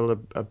Council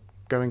are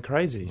going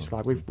crazy. It's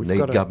like we've need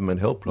got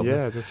government help, probably.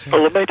 Yeah, that's right.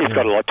 Well, the media's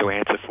got a lot to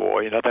answer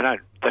for. You know, they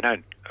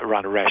don't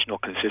run a rational,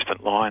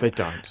 consistent line. They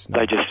don't. No.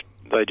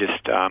 They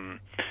just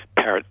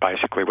parrot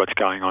basically what's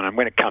going on, and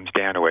when it comes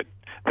down to it,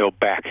 they'll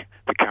back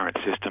the current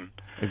system.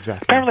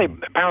 Exactly.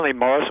 Apparently,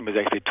 Morrison was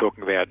actually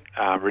talking about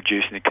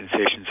reducing the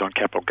concessions on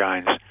capital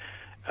gains.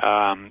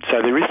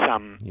 So there is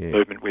some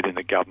movement within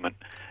the government,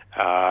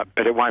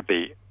 but it won't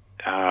be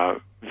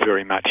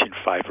very much in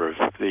favour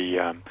of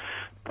the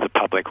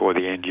public or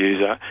the end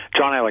user.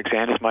 John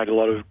Alexander's made a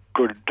lot of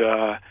good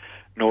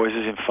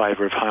noises in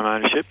favour of home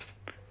ownership.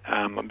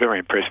 I'm very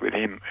impressed with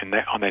him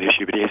on that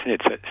issue, but he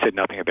hasn't said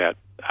nothing about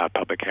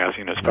public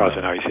housing. As far as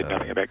I know, he said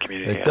nothing about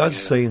community housing. It does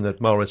seem that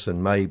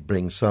Morrison may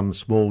bring some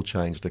small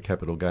change to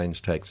capital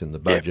gains tax in the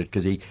budget,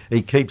 because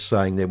he keeps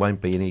saying there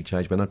won't be any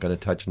change. We're not going to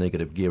touch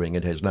negative gearing.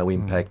 It has no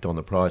impact on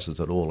the prices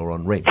at all or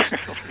on rents.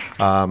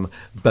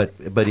 But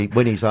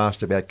when he's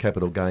asked about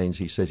capital gains,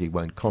 he says he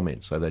won't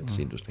comment, so that's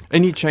interesting.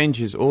 Any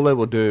changes, all they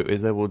will do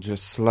is they will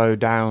just slow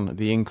down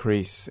the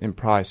increase in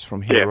price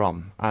from here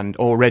on. And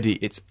already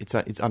it's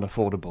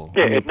unaffordable.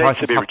 Yeah, I mean, it needs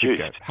to be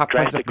reduced.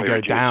 Prices have to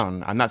go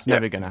down, and that's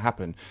never going to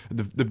happen.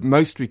 The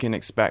most we can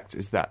expect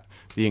is that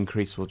the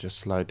increase will just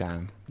slow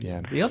down.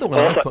 Yeah. The other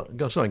one,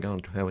 go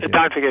on, Howard.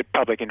 Don't forget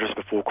public interest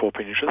before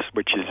corporate interest,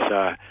 which is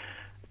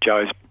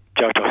Joe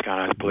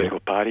Toscano's political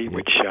party,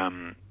 which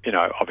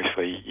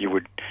obviously you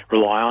would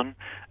rely on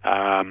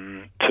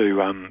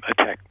to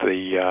attack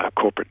the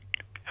corporate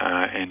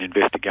and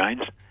investor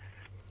gains.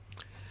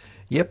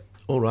 Yep.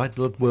 All right.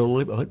 Look,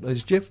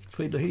 is Jeff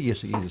Fiedler here?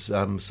 Yes, he is.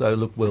 So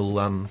look,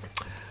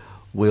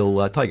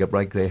 we'll take a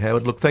break there,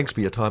 Howard. Look, thanks for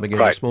your time again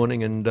this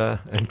morning, and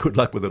good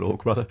luck with it all,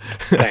 brother.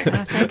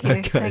 Thanks. Thank you.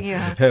 Okay. Thank you,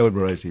 Howard. Howard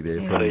Morosey there.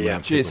 Yeah.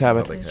 From, Cheers,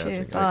 Howard.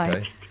 Cheers.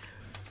 Bye.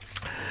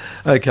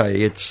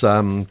 Okay, it's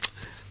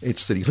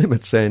City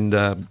Limits,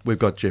 and we've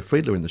got Jeff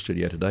Fiedler in the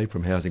studio today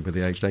from Housing for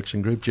the Aged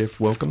Action Group. Jeff,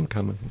 welcome.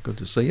 Good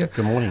to see you.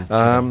 Good morning.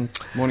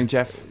 Morning,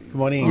 Jeff. Good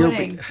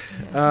morning.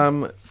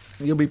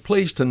 You'll be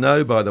pleased to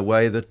know, by the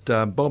way, that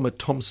Bomber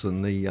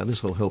Thompson,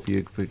 this will help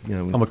you.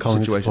 I'm a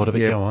Collins supporter, but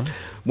go on.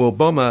 Well,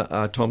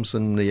 Bomber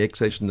Thompson, the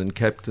ex-Essendon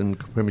captain,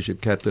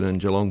 Premiership captain,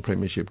 and Geelong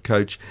Premiership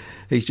coach,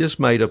 he's just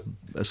made a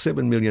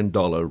 $7 million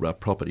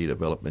property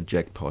development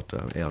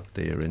jackpot out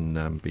there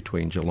in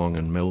between Geelong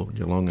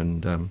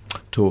and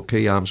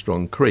Torquay,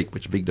 Armstrong Creek,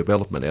 which is a big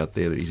development out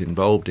there that he's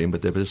involved in,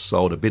 but they've just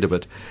sold a bit of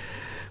it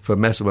for a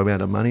massive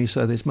amount of money.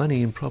 So there's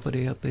money in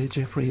property out there,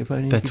 Jeffrey.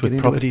 That's what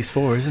property's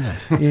for, isn't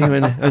it?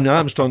 Yeah, and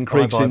Armstrong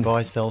Creek's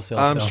buy, sell,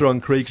 Armstrong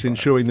Creek's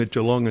ensuring that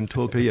Geelong and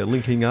Torquay are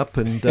linking up,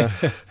 and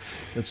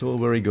it's all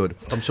very good.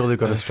 I'm sure they've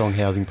got a strong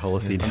housing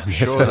policy down there.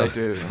 Sure they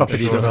do.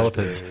 Property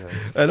developers.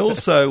 And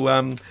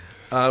also,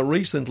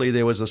 recently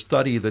there was a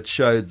study that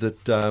showed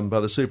that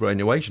by the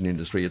superannuation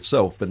industry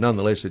itself, but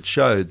nonetheless it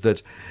showed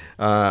that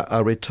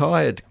a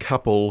retired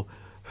couple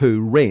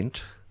who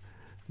rent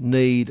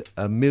need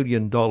 $1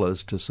 million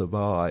to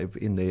survive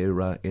in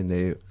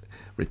their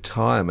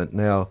retirement.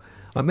 Now,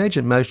 I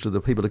imagine most of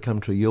the people that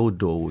come to your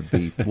door would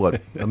be,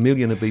 $1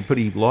 million would be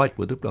pretty light,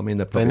 would it? I mean,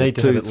 they need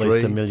to have at least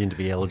 $1 million to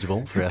be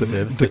eligible for our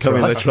service. To come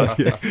in, that's right.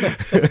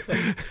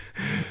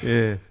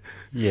 Yeah.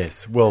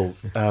 Yes, well,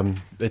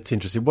 it's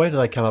interesting. Where do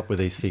they come up with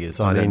these figures?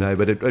 I don't know,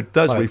 but it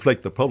does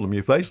reflect the problem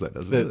you face, that,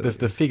 doesn't it?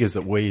 The figures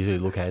that we usually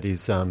look at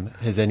is,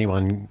 has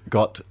anyone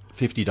got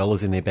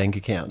 $50 in their bank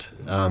account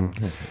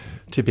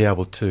to be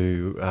able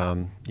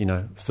to,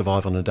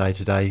 survive on a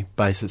day-to-day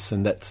basis?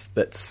 And that's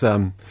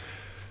the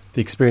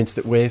experience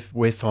that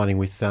we're finding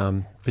with,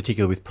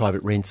 particularly with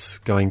private rents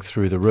going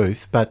through the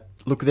roof. But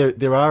look,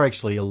 there are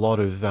actually a lot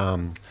of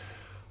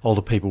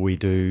older people we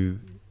do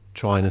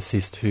try and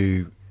assist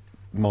who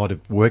might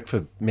have worked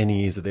for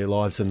many years of their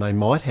lives, and they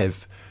might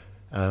have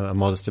a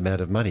modest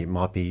amount of money. It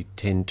might be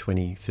 10,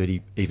 20,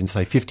 30, even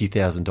say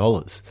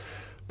 $50,000.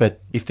 But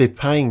if they've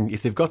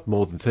got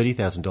more than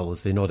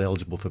 $30,000, they're not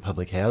eligible for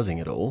public housing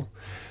at all.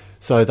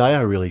 So they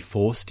are really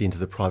forced into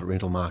the private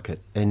rental market.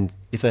 And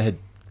if they had,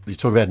 you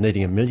talk about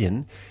needing $1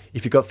 million,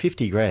 if you've got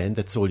 $50,000,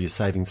 that's all your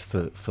savings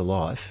for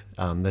life.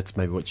 That's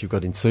maybe what you've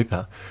got in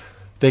super.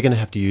 They're going to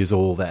have to use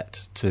all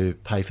that to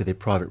pay for their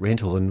private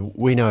rental. And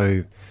we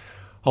know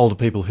older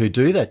people who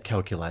do that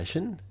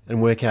calculation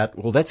and work out,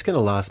 well, that's going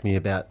to last me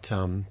about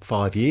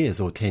 5 years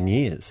or 10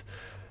 years.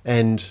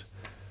 And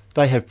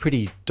they have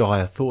pretty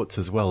dire thoughts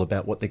as well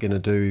about what they're going to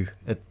do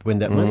when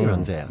that money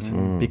runs out.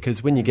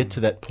 Because when you get to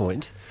that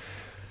point,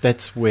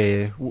 that's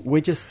where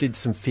we just did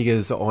some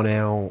figures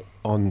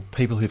on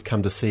people who've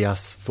come to see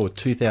us for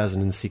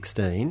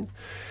 2016,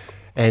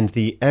 and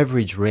the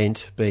average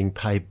rent being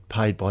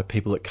paid by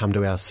people that come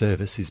to our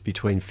service is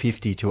between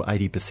 50 to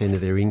 80%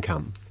 of their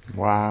income.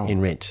 Wow.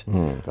 In rent.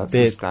 That's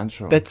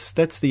substantial.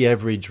 That's the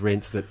average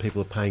rents that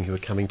people are paying who are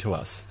coming to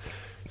us.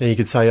 Now you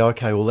could say,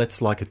 okay, well,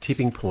 that's like a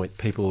tipping point.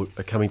 People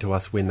are coming to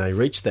us when they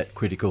reach that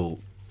critical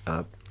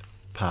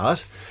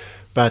part.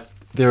 But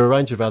there are a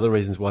range of other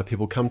reasons why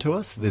people come to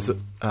us. There's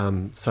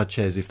such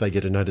as if they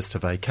get a notice to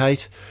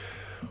vacate,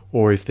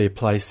 or if their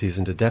place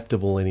isn't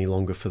adaptable any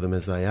longer for them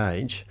as they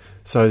age.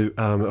 So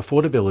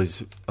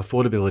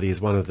affordability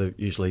is one of the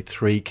usually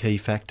three key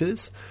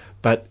factors,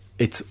 but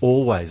it's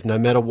always, no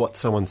matter what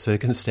someone's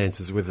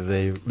circumstances, whether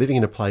they're living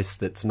in a place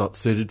that's not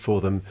suited for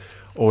them,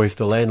 or if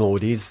the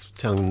landlord is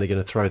telling them they're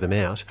going to throw them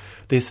out,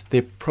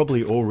 they're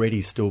probably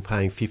already still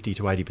paying 50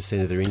 to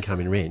 80% of their income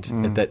in rent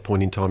at that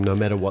point in time, no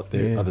matter what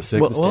their other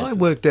circumstances. Well, I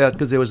worked out,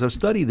 because there was a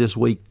study this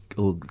week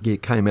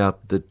came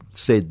out that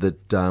said that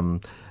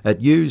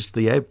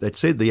it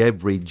said the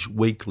average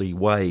weekly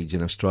wage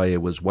in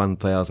Australia was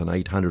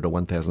 1,800 or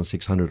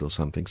 1,600 or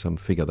something, some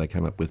figure they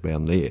came up with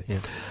around there. Yeah.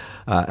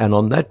 And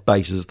on that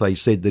basis, they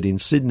said that in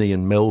Sydney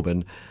and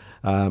Melbourne,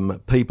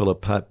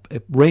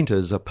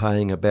 renters are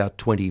paying about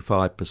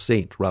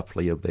 25%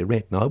 roughly of their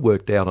rent. And I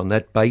worked out on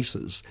that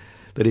basis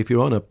that if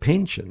you're on a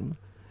pension,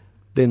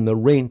 then the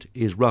rent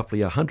is roughly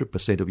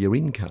 100% of your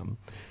income.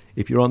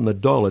 If you're on the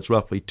dole, it's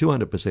roughly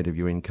 200% of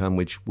your income,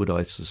 which would,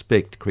 I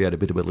suspect, create a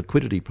bit of a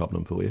liquidity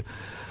problem for you.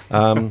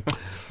 So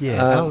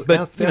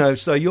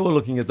you're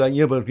looking at that.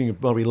 You're looking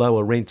at probably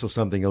lower rents or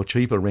something, or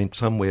cheaper rent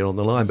somewhere on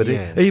the line. But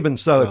even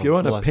so, if you're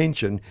on a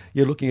pension,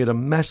 you're looking at a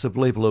massive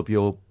level of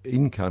your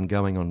income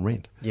going on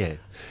rent. Yeah.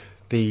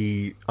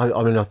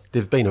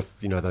 There've been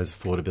those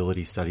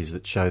affordability studies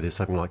that show there's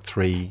something like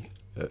 3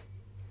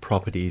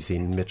 properties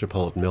in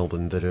metropolitan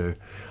Melbourne that are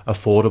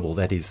affordable.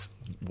 That is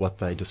what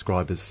they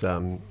describe as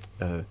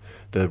where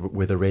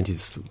the rent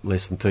is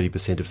less than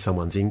 30% of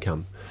someone's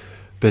income.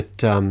 But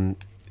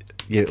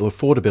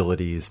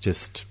affordability is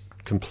just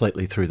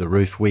completely through the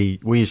roof.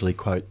 We usually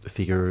quote the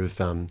figure of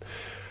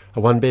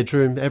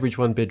average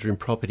one-bedroom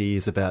property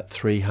is about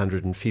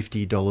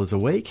 $350 a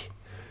week.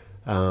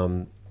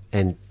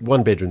 And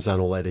one-bedrooms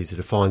aren't all that easy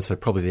to find, so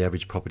probably the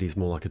average property is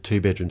more like a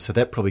two-bedroom. So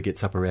that probably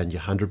gets up around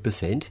your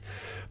 100%.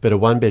 But a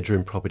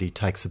one-bedroom property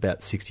takes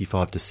about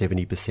 65 to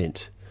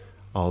 70%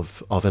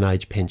 of an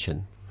age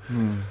pension.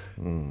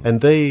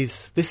 And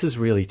this is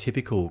really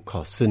typical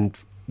costs. And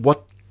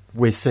what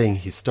we're seeing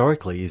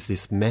historically is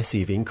this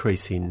massive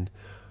increase in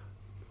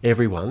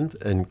everyone,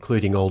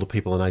 including older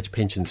people on age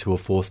pensions who are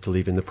forced to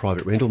live in the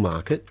private rental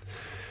market,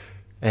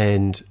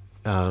 and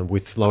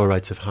with lower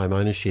rates of home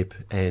ownership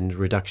and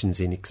reductions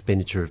in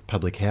expenditure of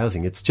public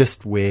housing. It's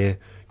just where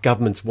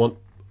governments want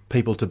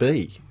people to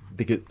be,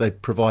 because they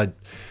provide,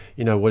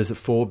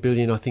 $4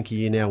 billion, I think, a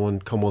year now on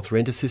Commonwealth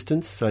rent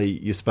assistance. So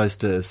you're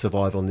supposed to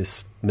survive on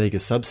this meagre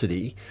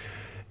subsidy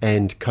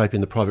and cope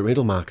in the private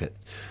rental market.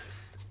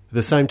 At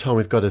the same time,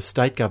 we've got a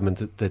state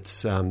government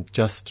that's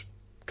just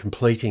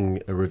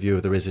completing a review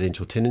of the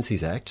Residential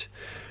Tenancies Act,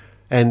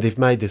 and they've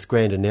made this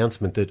grand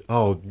announcement that,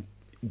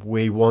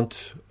 we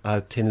want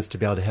tenants to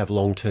be able to have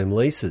long-term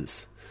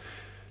leases.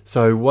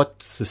 So what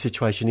the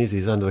situation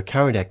is under the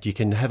current Act, you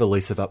can have a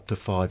lease of up to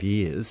 5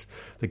 years.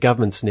 The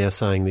government's now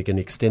saying they're going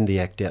to extend the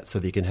Act out so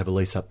that you can have a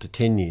lease up to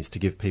 10 years to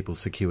give people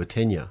secure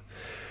tenure.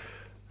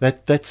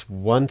 That's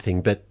one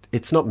thing, but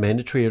it's not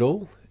mandatory at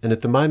all. And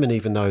at the moment,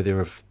 even though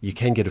you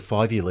can get a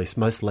 5-year lease,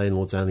 most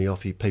landlords only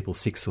offer people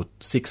 6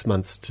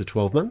 months to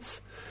 12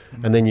 months,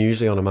 and then you're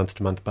usually on a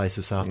month-to-month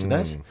basis after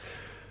that.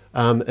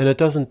 And it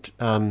doesn't...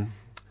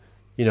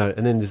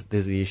 and then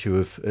there's the issue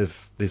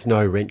of there's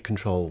no rent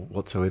control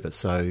whatsoever.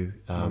 So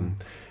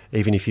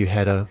even if you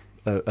had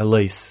a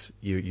lease,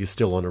 you're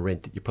still on a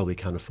rent that you probably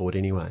can't afford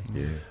anyway.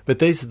 Yeah. But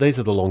these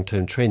are the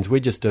long-term trends. We're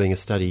just doing a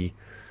study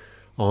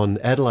on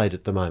Adelaide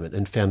at the moment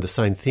and found the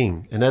same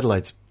thing. And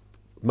Adelaide's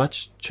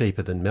much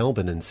cheaper than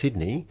Melbourne and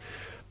Sydney,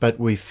 but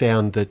we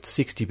found that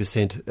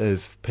 60%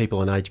 of people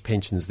on age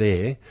pensions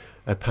there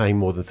are paying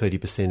more than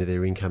 30% of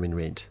their income in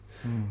rent.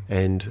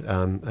 And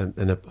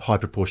a high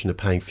proportion are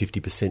paying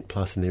 50%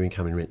 plus in their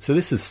income in rent. So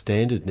this is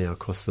standard now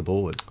across the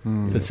board.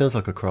 It sounds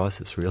like a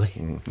crisis, really.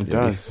 It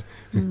does.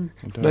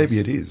 It does. Maybe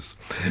it is.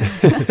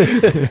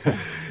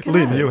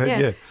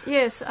 Lynn,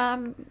 Yes,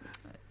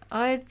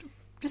 I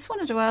just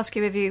wanted to ask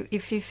you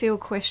if you feel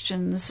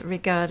questions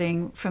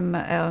regarding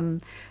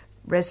from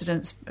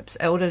residents,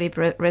 elderly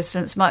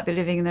residents might be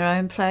living in their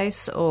own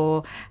place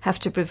or have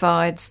to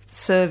provide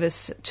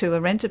service to a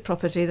rented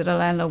property that a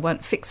landlord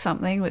won't fix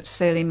something, which is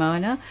fairly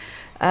minor.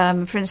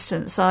 For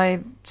instance,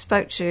 I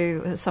spoke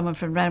to someone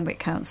from Randwick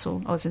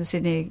Council. I was in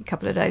Sydney a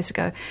couple of days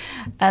ago,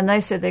 and they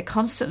said they're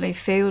constantly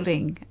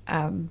fielding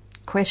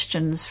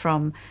questions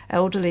from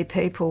elderly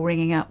people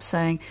ringing up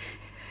saying,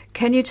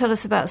 can you tell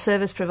us about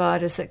service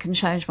providers that can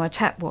change my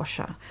tap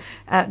washer,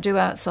 do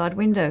outside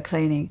window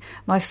cleaning?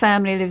 My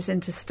family lives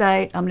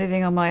interstate, I'm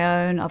living on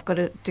my own, I've got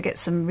to get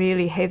some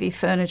really heavy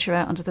furniture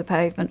out onto the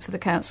pavement for the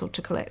council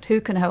to collect.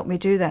 Who can help me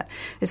do that?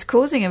 It's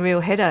causing a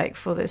real headache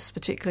for this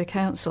particular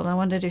council. I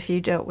wondered if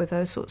you dealt with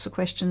those sorts of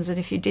questions, and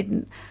if you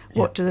didn't,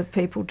 what do the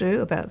people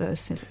do about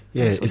those things?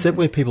 Yeah, is that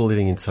where people are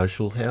living in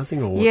social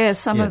housing? Or yeah,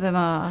 some of them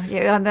are.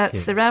 Yeah, and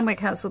that's the Randwick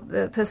Council.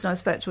 The person I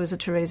spoke to was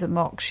Teresa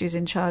Mock. She's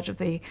in charge of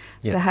the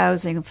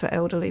housing for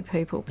elderly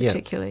people,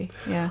 particularly.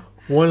 Yeah.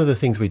 One of the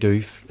things we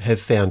do have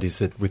found is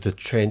that with the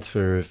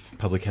transfer of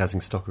public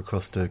housing stock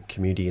across to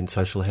community and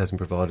social housing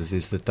providers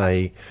is that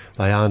they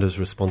aren't as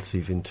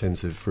responsive in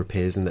terms of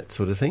repairs and that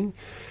sort of thing.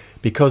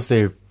 Because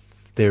they're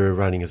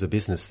running as a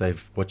business, they're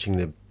watching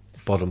their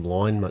bottom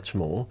line much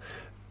more.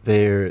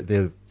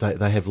 They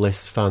have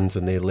less funds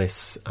and they're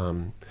less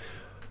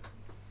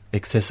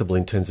accessible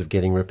in terms of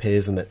getting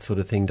repairs and that sort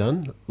of thing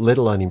done, let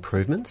alone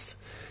improvements.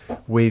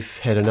 We've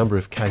had a number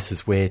of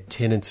cases where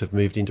tenants have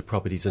moved into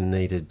properties and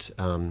needed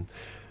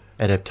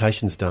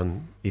adaptations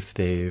done if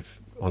they're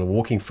on a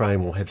walking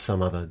frame or have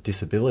some other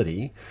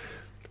disability.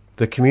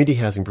 The community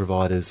housing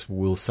providers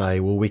will say,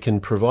 well, we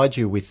can provide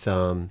you with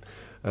a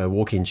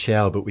walk-in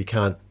shower, but we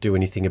can't do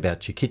anything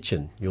about your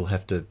kitchen. You'll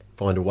have to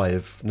find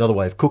another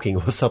way of cooking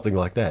or something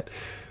like that.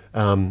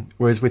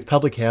 Whereas with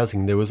public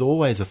housing, there was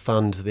always a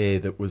fund there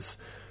that was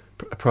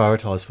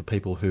prioritised for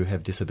people who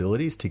have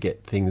disabilities to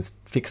get things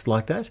fixed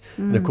like that.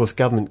 And of course,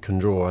 government can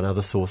draw on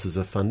other sources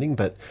of funding,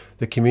 but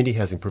the community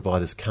housing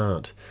providers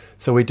can't.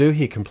 So we do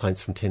hear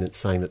complaints from tenants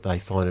saying that they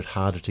find it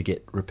harder to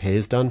get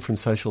repairs done from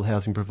social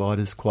housing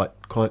providers quite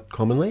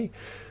commonly.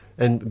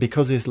 And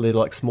because they're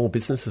like small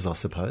businesses, I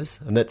suppose,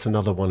 and that's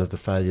another one of the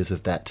failures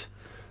of that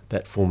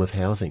form of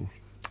housing.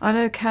 I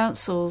know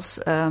councils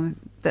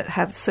that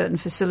have certain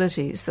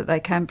facilities that they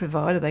can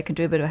provide, or they can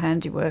do a bit of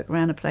handiwork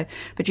around a place,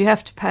 but you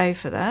have to pay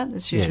for that.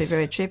 It's usually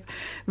very cheap,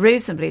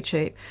 reasonably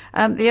cheap.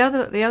 The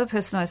other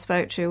person I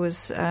spoke to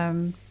was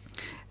a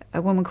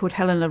woman called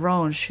Helen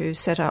Larange, who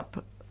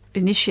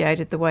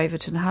initiated the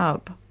Waverton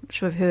Hub. I'm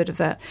sure I've heard of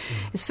that.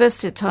 It's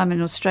first time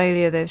in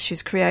Australia.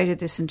 She's created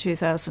this in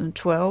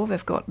 2012.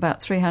 They've got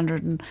about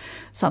 300 and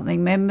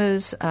something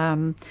members.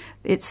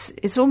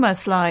 It's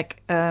almost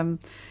like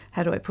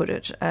how do I put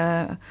it?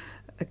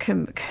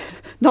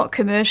 Not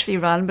commercially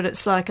run, but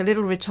it's like a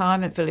little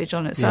retirement village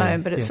on its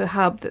own, but it's a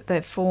hub that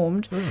they've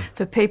formed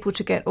for people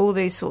to get all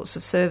these sorts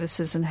of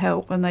services and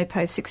help, and they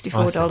pay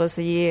 $64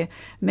 a year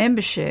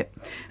membership.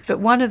 But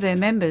one of their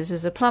members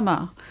is a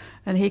plumber,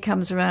 and he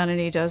comes around and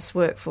he does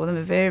work for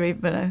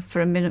them,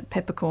 for a minute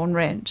peppercorn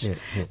rent.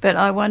 But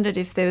I wondered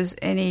if there was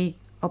any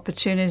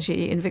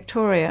opportunity in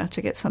Victoria to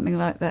get something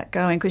like that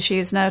going, because she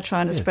is now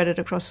trying to spread it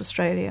across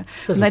Australia.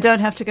 And they don't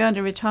have to go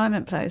into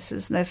retirement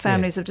places, and their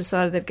families have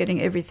decided they're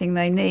getting everything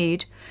they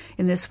need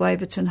in this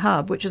Waverton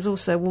Hub, which is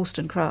also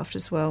Wollstonecraft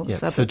as well.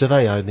 So do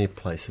they own their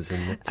places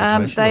in that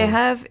situation? They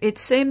have. It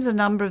seems a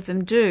number of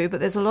them do, but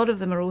there's a lot of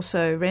them are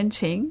also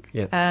renting,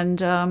 and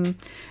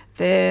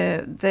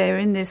they're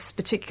in this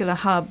particular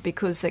hub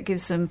because that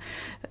gives them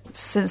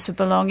sense of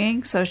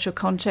belonging, social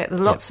contact. There's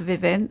lots of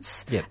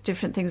events,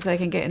 different things they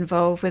can get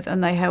involved with,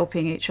 and they're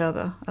helping each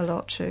other a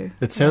lot too.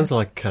 It sounds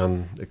like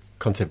a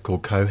concept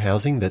called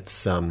co-housing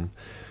that's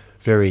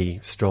very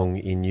strong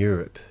in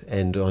Europe,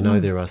 and I know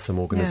there are some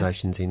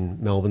organisations in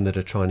Melbourne that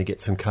are trying to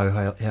get some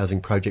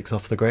co-housing projects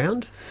off the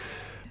ground.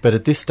 But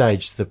at this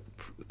stage,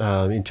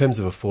 in terms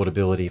of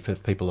affordability for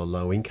people on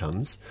low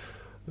incomes,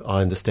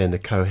 I understand the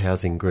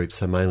co-housing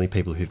groups are mainly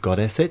people who've got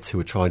assets who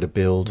are trying to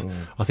build.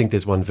 I think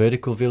there's one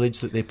vertical village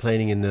that they're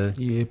planning in the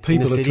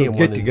people that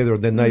get together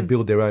and then they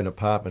build their own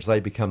apartments. They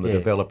become the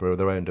developer of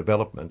their own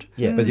development.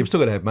 But you've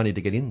still got to have money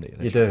to get in there.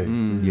 You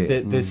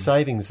do. There's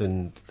savings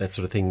and that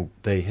sort of thing.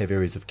 They have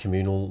areas of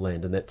communal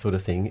land and that sort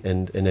of thing.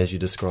 And as you're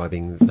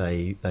describing,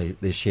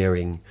 they're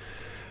sharing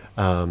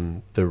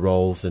the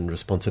roles and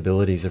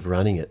responsibilities of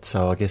running it.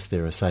 So I guess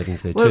there are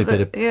savings there too.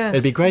 But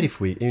it'd be great if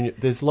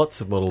there's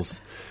lots of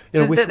models.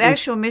 The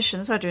actual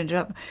mission, sorry to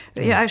interrupt,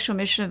 the actual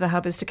mission of the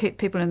hub is to keep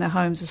people in their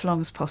homes as long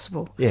as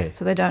possible.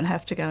 So they don't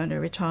have to go into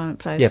retirement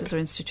places or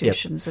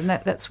institutions, and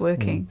that's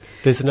working.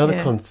 There's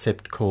another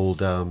concept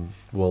called,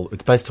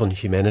 it's based on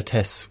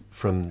Humanitas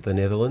from the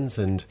Netherlands,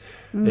 and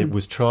it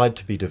was tried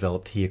to be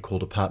developed here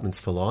called Apartments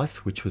for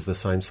Life, which was the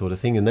same sort of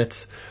thing, and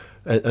that's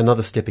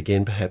another step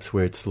again perhaps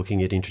where it's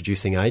looking at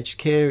introducing aged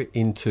care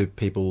into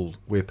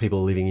where people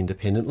are living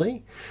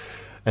independently.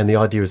 And the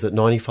idea is that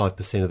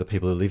 95% of the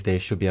people who live there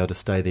should be able to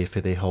stay there for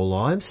their whole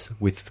lives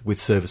with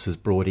services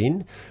brought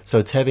in. So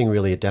it's having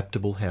really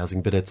adaptable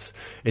housing, but it's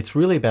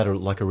really about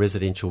a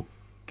residential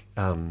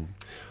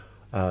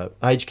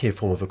aged care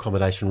form of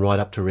accommodation right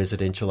up to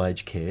residential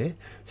aged care.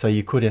 So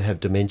you could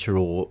have dementia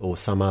or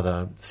some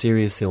other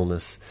serious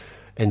illness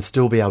and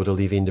still be able to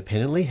live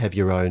independently, have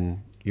your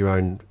own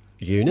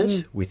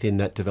unit within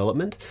that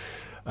development.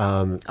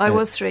 I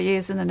was 3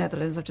 years in the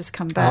Netherlands. I've just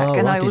come back,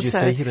 and I did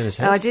also you see him in a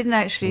test? I didn't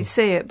actually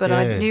see it, but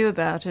I knew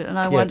about it, and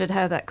I wondered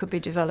how that could be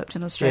developed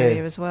in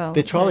Australia as well.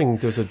 They're trialling.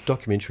 There was a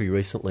documentary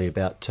recently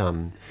about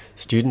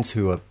students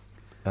who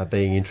are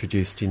being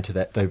introduced into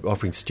that. They're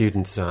offering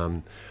students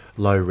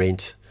low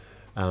rent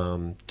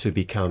to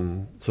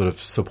become sort of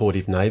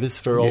supportive neighbours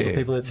for older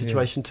people in that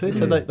situation too.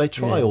 So they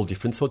try all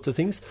different sorts of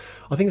things.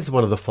 I think this is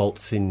one of the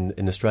faults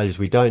in Australia is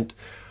we don't.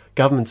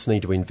 Governments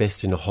need to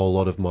invest in a whole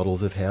lot of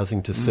models of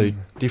housing to suit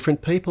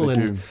different people,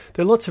 and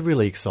there are lots of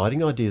really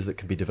exciting ideas that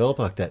can be developed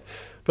like that.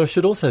 But I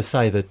should also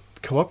say that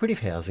cooperative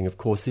housing, of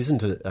course,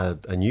 isn't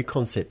a new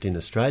concept in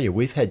Australia.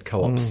 We've had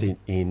co-ops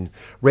in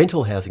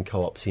rental housing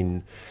co-ops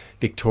in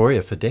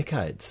Victoria for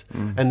decades,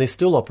 and they're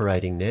still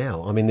operating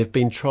now. I mean, they've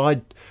been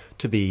tried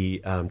to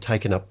be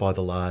taken up by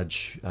the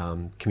large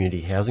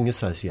community housing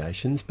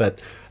associations,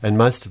 and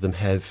most of them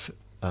have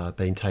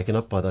been taken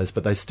up by those,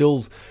 but they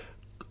still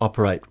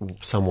operate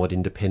somewhat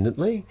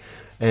independently,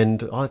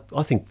 and I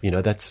think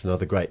that's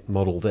another great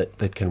model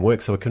that can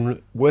work. So it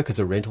can work as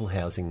a rental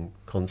housing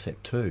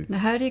concept too. Now,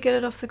 how do you get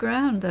it off the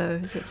ground, though?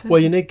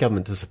 Well, you need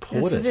government to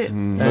support it.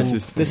 And this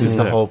is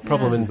the whole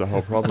problem. This is the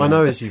whole problem. I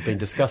know, as you've been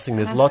discussing,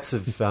 there's lots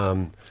of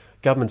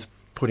governments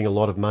putting a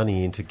lot of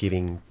money into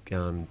giving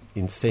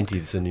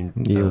incentives and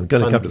we're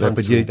going to come to that,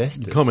 but you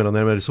comment on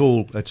that.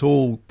 But it's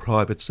all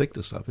private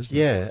sector stuff, isn't it?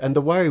 Yeah, and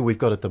the worry we've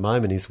got at the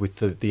moment is with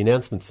the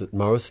announcements that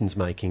Morrison's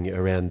making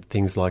around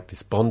things like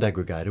this bond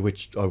aggregator,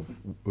 which I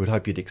would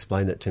hope you'd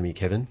explain that to me,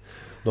 Kevin.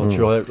 Not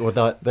sure what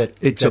that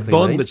it's exactly a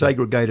bond that's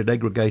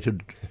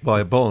aggregated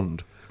by a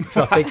bond.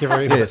 Oh, thank you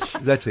very much. Yes,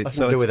 that's it.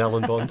 So do with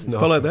Alan Bond.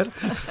 No. Follow that.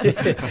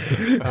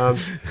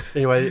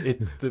 Anyway,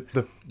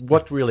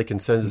 what really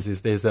concerns us is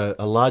there's a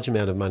large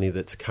amount of money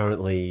that's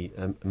currently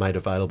made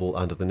available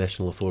under the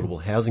National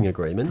Affordable Housing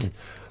Agreement.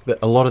 But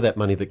a lot of that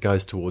money that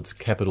goes towards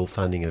capital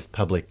funding of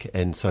public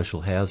and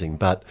social housing.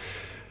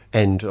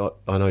 And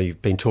I know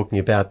you've been talking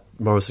about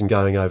Morrison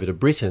going over to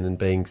Britain and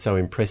being so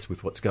impressed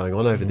with what's going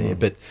on over there.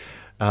 But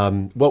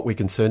what we're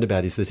concerned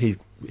about is that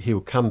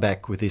he'll come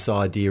back with this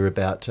idea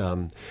about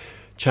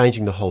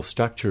changing the whole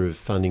structure of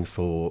funding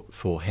for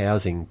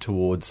housing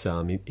towards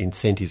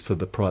incentives for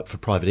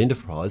private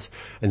enterprise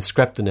and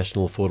scrap the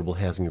National Affordable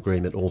Housing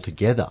Agreement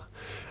altogether.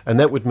 And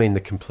that would mean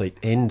the complete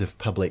end of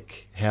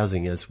public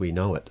housing as we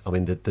know it. I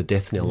mean, the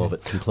death knell of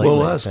it completely. Well,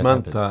 last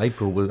month,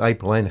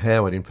 April and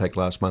Howard, in fact,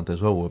 last month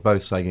as well, were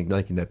both making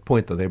that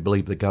point that they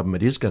believe the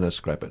government is going to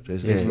scrap it.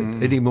 Is there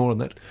any more on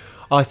that?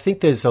 I think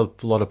there's a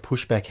lot of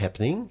pushback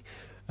happening.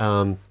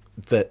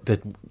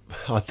 That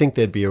I think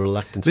there'd be a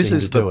reluctance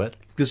to do it.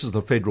 This is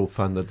the federal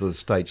fund that the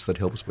states that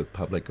helps with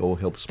public or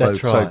helps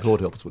That's right.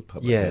 so-called helps with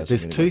public housing.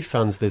 There's two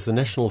funds. There's the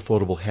National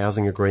Affordable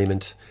Housing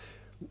Agreement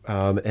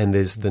and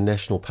there's the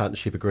National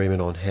Partnership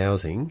Agreement on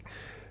Housing.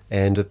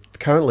 And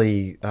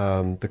currently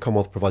the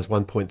Commonwealth provides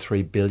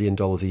 $1.3 billion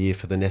a year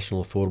for the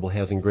National Affordable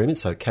Housing Agreement,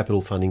 so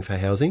capital funding for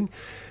housing.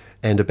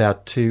 And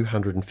about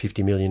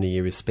 $250 million a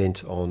year is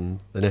spent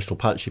on the National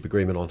Partnership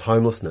Agreement on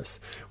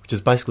homelessness, which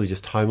is basically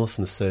just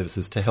homelessness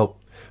services to help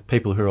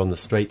people who are on the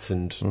streets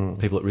and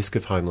people at risk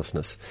of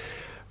homelessness.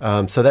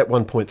 So that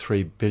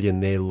 $1.3 billion,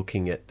 they're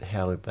looking at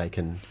how they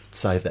can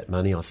save that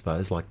money, I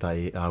suppose, like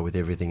they are with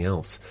everything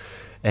else.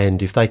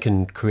 And if they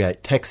can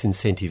create tax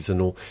incentives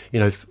and all,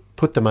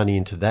 put the money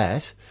into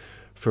that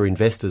for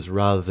investors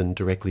rather than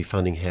directly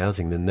funding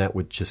housing, then that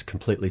would just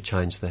completely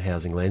change the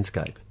housing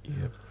landscape.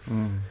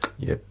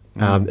 Yep.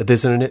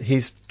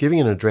 He's giving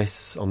an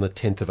address on the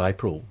 10th of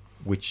April,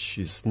 which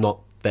is not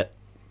that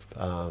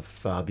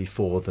far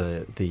before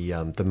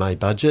the May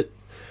budget,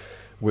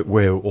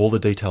 where all the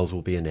details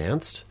will be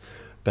announced.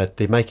 But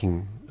they're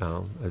making,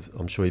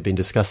 I'm sure you've been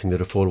discussing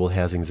that affordable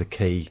housing is a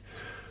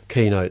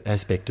keynote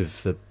aspect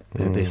of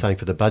they're saying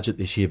for the budget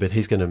this year, but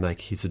he's going to make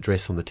his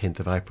address on the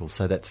 10th of April,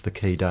 so that's the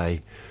key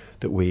day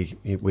that we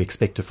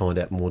expect to find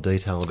out more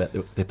detail about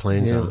their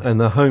plans are.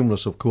 And the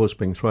homeless, of course,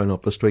 being thrown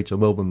off the streets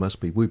of Melbourne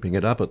must be whooping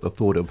it up at the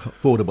thought of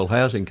affordable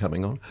housing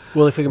coming on.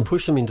 Well, if we can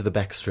push them into the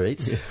back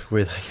streets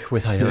where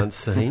they aren't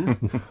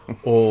seen,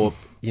 or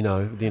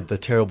the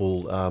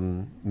terrible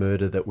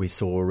murder that we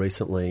saw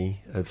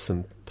recently of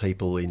some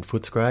people in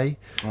Footscray.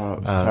 Oh,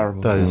 it was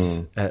terrible.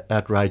 Those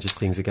outrageous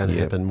things are going to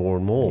happen more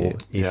and more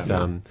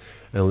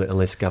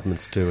unless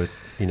governments do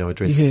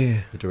address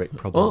the direct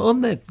problem.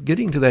 On that,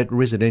 getting to that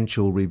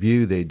residential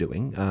review they're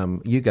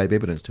doing, you gave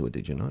evidence to it,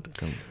 did you not?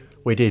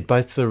 We did.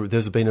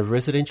 There's been a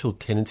Residential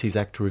Tenancies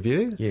Act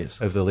review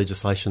of the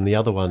legislation. The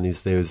other one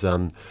is there's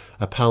a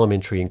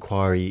parliamentary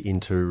inquiry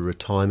into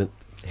retirement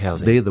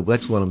housing.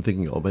 That's what I'm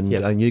thinking of. And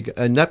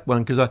that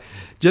one, because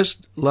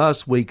just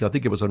last week, I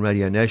think it was on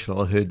Radio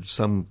National, I heard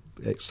some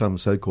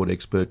so-called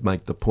expert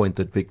make the point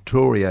that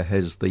Victoria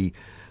has the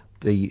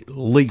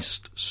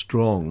least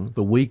strong,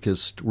 the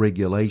weakest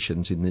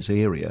regulations in this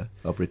area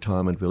of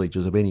retirement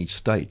villages of any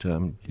state.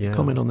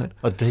 Comment on that?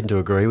 I tend to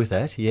agree with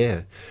that,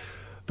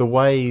 The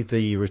way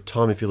the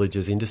retirement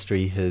villages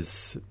industry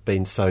has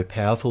been so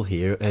powerful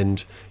here,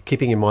 and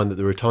keeping in mind that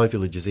the retirement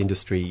villages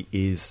industry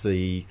is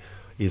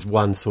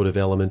one sort of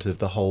element of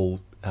the whole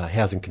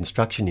housing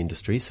construction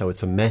industry, so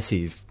it's a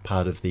massive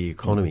part of the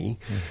economy.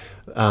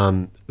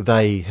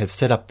 They have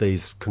set up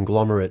these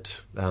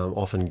conglomerate,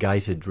 often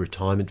gated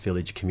retirement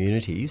village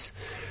communities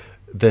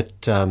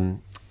that,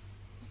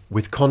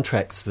 with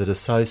contracts that are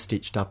so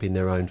stitched up in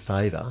their own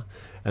favour,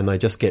 and they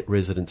just get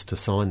residents to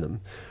sign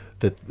them,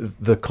 that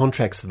the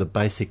contracts are the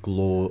basic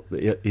law,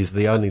 is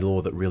the only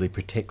law that really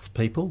protects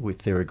people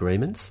with their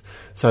agreements.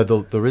 So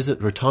the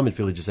Retirement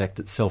Villages Act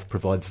itself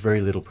provides very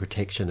little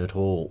protection at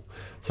all.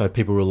 So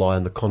people rely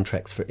on the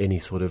contracts for any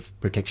sort of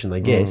protection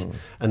they get,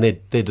 and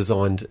they're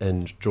designed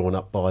and drawn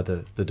up by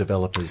the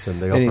developers and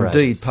the operators. And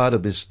indeed,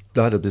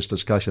 part of this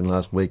discussion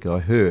last week I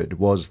heard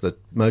was that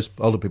most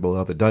older people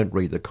either don't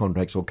read the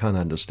contracts or can't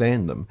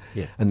understand them,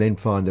 and then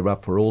find they're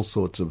up for all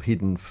sorts of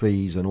hidden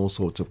fees and all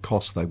sorts of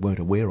costs they weren't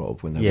aware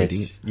of when they went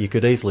in. You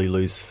could easily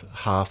lose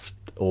half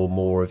or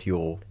more of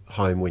your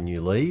home when you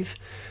leave.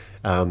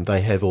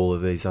 They have all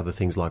of these other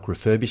things like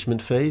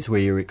refurbishment fees, where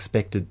you're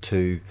expected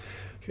to,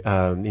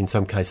 in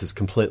some cases,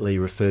 completely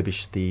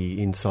refurbish the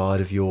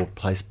inside of your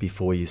place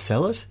before you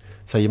sell it.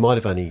 So you might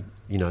have only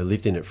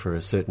lived in it for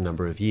a certain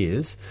number of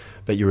years,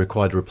 but you're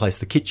required to replace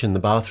the kitchen, the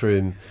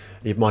bathroom.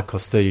 It might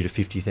cost $30,000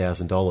 to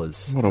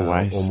 $50,000. What a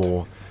waste.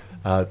 Or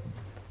more,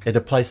 at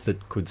a place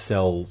that could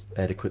sell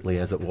adequately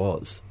as it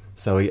was.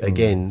 So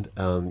again,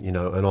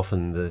 and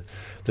often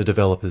the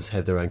developers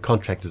have their own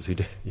contractors who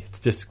do. It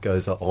just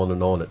goes on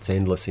and on. It's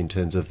endless in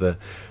terms of the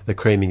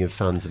creaming of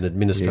funds and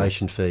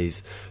administration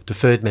fees,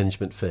 deferred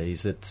management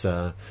fees.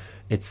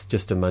 It's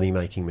just a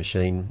money-making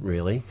machine,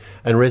 really.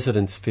 And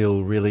residents feel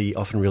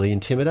often really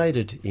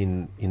intimidated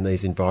in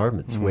these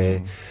environments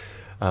where,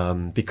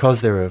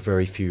 because there are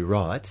very few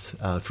rights.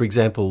 For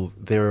example,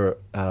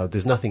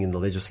 there's nothing in the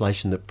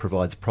legislation that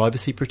provides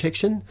privacy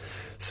protection.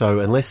 So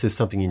unless there's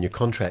something in your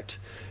contract,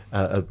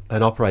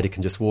 an operator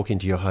can just walk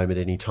into your home at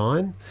any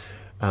time.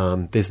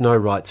 There's no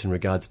rights in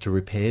regards to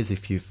repairs.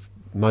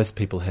 Most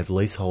people have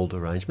leasehold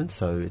arrangements,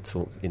 so it's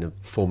all in a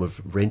form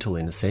of rental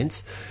in a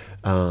sense.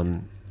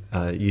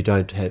 You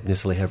don't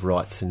necessarily have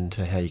rights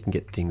into how you can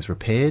get things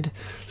repaired.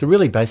 So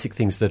really basic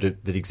things that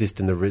exist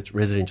in the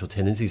Residential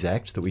Tenancies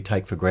Act that we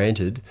take for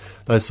granted,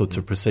 those sorts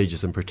of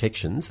procedures and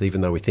protections,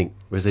 even though we think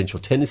residential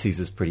tenancies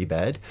is pretty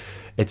bad,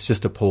 it's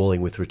just appalling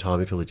with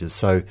retirement villages.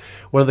 So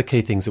one of the key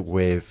things that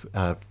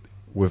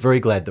we're very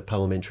glad the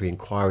Parliamentary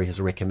Inquiry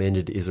has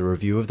recommended is a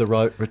review of the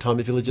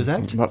Retirement Villages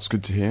Act. That's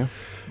good to hear.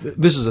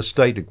 This is a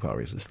state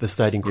inquiry, is it? It's the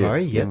state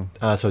inquiry, yeah.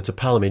 So it's a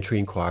parliamentary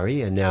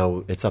inquiry, and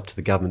now it's up to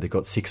the government. They've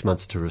got 6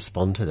 months to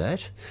respond to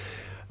that.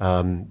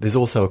 There's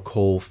also a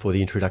call for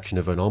the introduction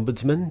of an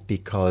ombudsman,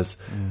 because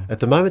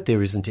at the moment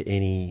there isn't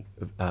any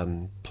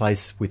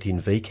place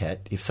within VCAT,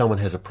 if someone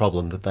has a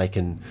problem, that they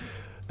can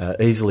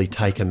easily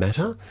take a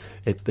matter.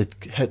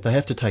 They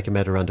have to take a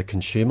matter under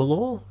consumer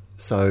law.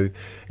 So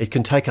it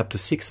can take up to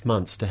 6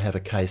 months to have a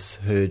case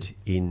heard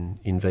in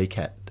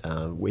VCAT.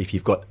 If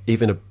you've got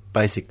even a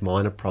basic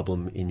minor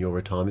problem in your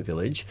retirement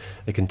village,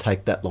 it can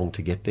take that long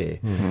to get there.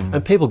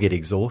 And people get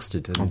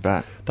exhausted. And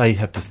they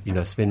have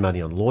to spend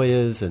money on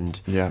lawyers, and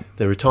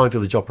the retirement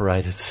village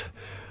operators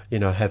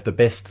have the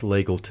best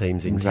legal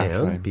teams in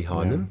town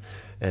behind them.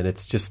 And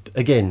it's just,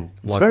 again,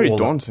 it's very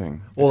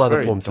daunting. All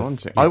other forms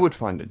daunting. I would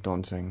find it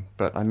daunting,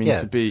 but I mean,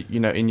 to be,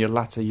 in your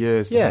latter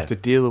years, to have to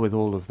deal with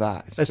all of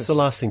that. It's the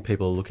last thing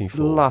people are looking for.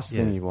 The last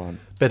thing you want.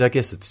 But I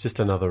guess it's just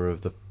another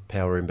of the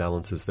power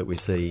imbalances that we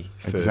see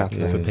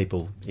for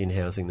people in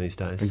housing these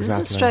days. Is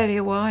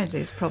Australia-wide,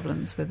 these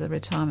problems with the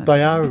retirement?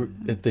 They are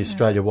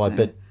Australia-wide,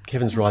 but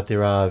Kevin's right,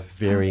 there are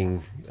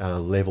varying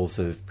levels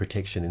of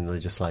protection in the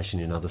legislation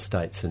in other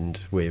states, and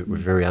we're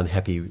very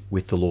unhappy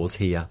with the laws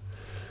here.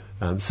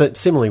 So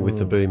similarly with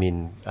the boom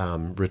in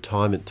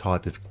retirement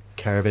type of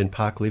caravan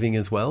park living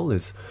as well,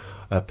 there's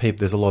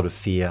a lot of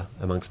fear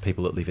amongst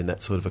people that live in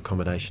that sort of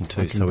accommodation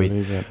too. So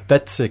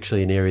that's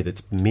actually an area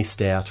that's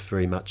missed out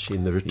very much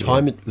in the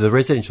the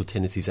Residential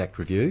Tenancies Act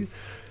review,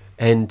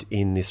 and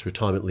in this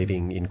retirement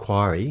living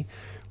inquiry.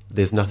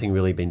 There's nothing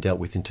really been dealt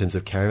with in terms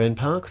of caravan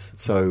parks.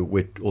 So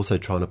we're also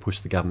trying to push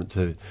the government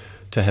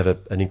to have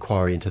an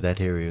inquiry into that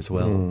area as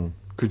well.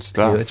 Good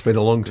stuff. Yeah, it's been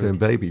a long-term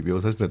baby of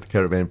yours, hasn't it, the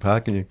caravan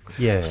park, and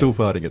you're still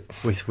fighting it.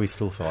 We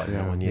still fight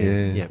that one,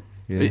 Yeah.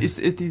 Is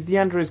the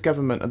Andrews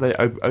government, are they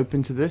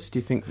open to this? Do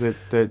you think that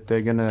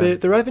they're going to...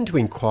 They're open to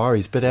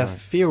inquiries, but our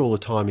fear all the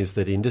time is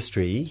that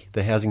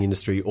the housing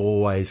industry,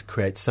 always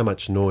creates so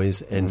much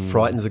noise and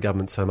frightens the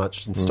government so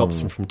much and stops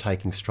them from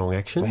taking strong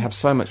action. They have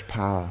so much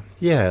power.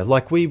 Yeah,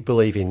 like we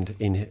believe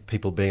in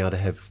people being able to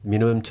have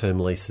minimum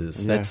term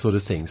leases, that sort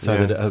of thing,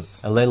 so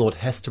that a landlord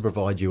has to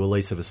provide you a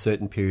lease of a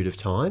certain period of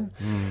time,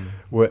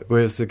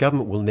 whereas the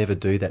government will never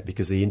do that,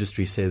 because the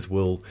industry says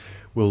we'll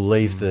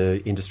leave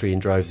the industry in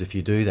droves if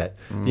you do that.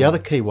 The other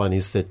key one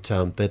is that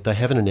they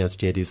haven't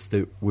announced yet is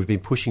that we've been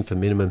pushing for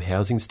minimum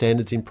housing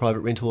standards in private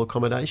rental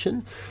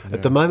accommodation. Yes.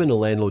 At the moment, a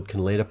landlord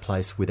can let a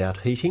place without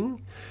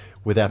heating,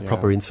 without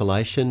proper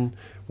insulation,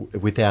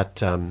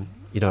 without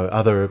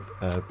other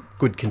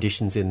good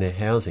conditions in their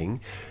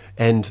housing.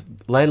 And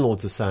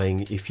landlords are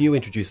saying, if you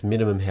introduce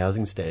minimum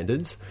housing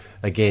standards,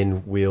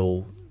 again,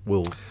 we'll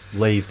will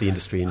leave the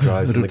industry in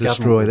droves. It'll and the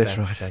destroy, government that's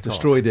will right. back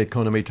Destroy off. the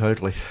economy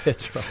totally.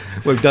 That's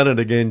right. We've done it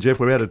again, Jeff.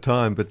 We're out of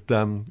time, but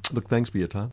look, thanks for your time.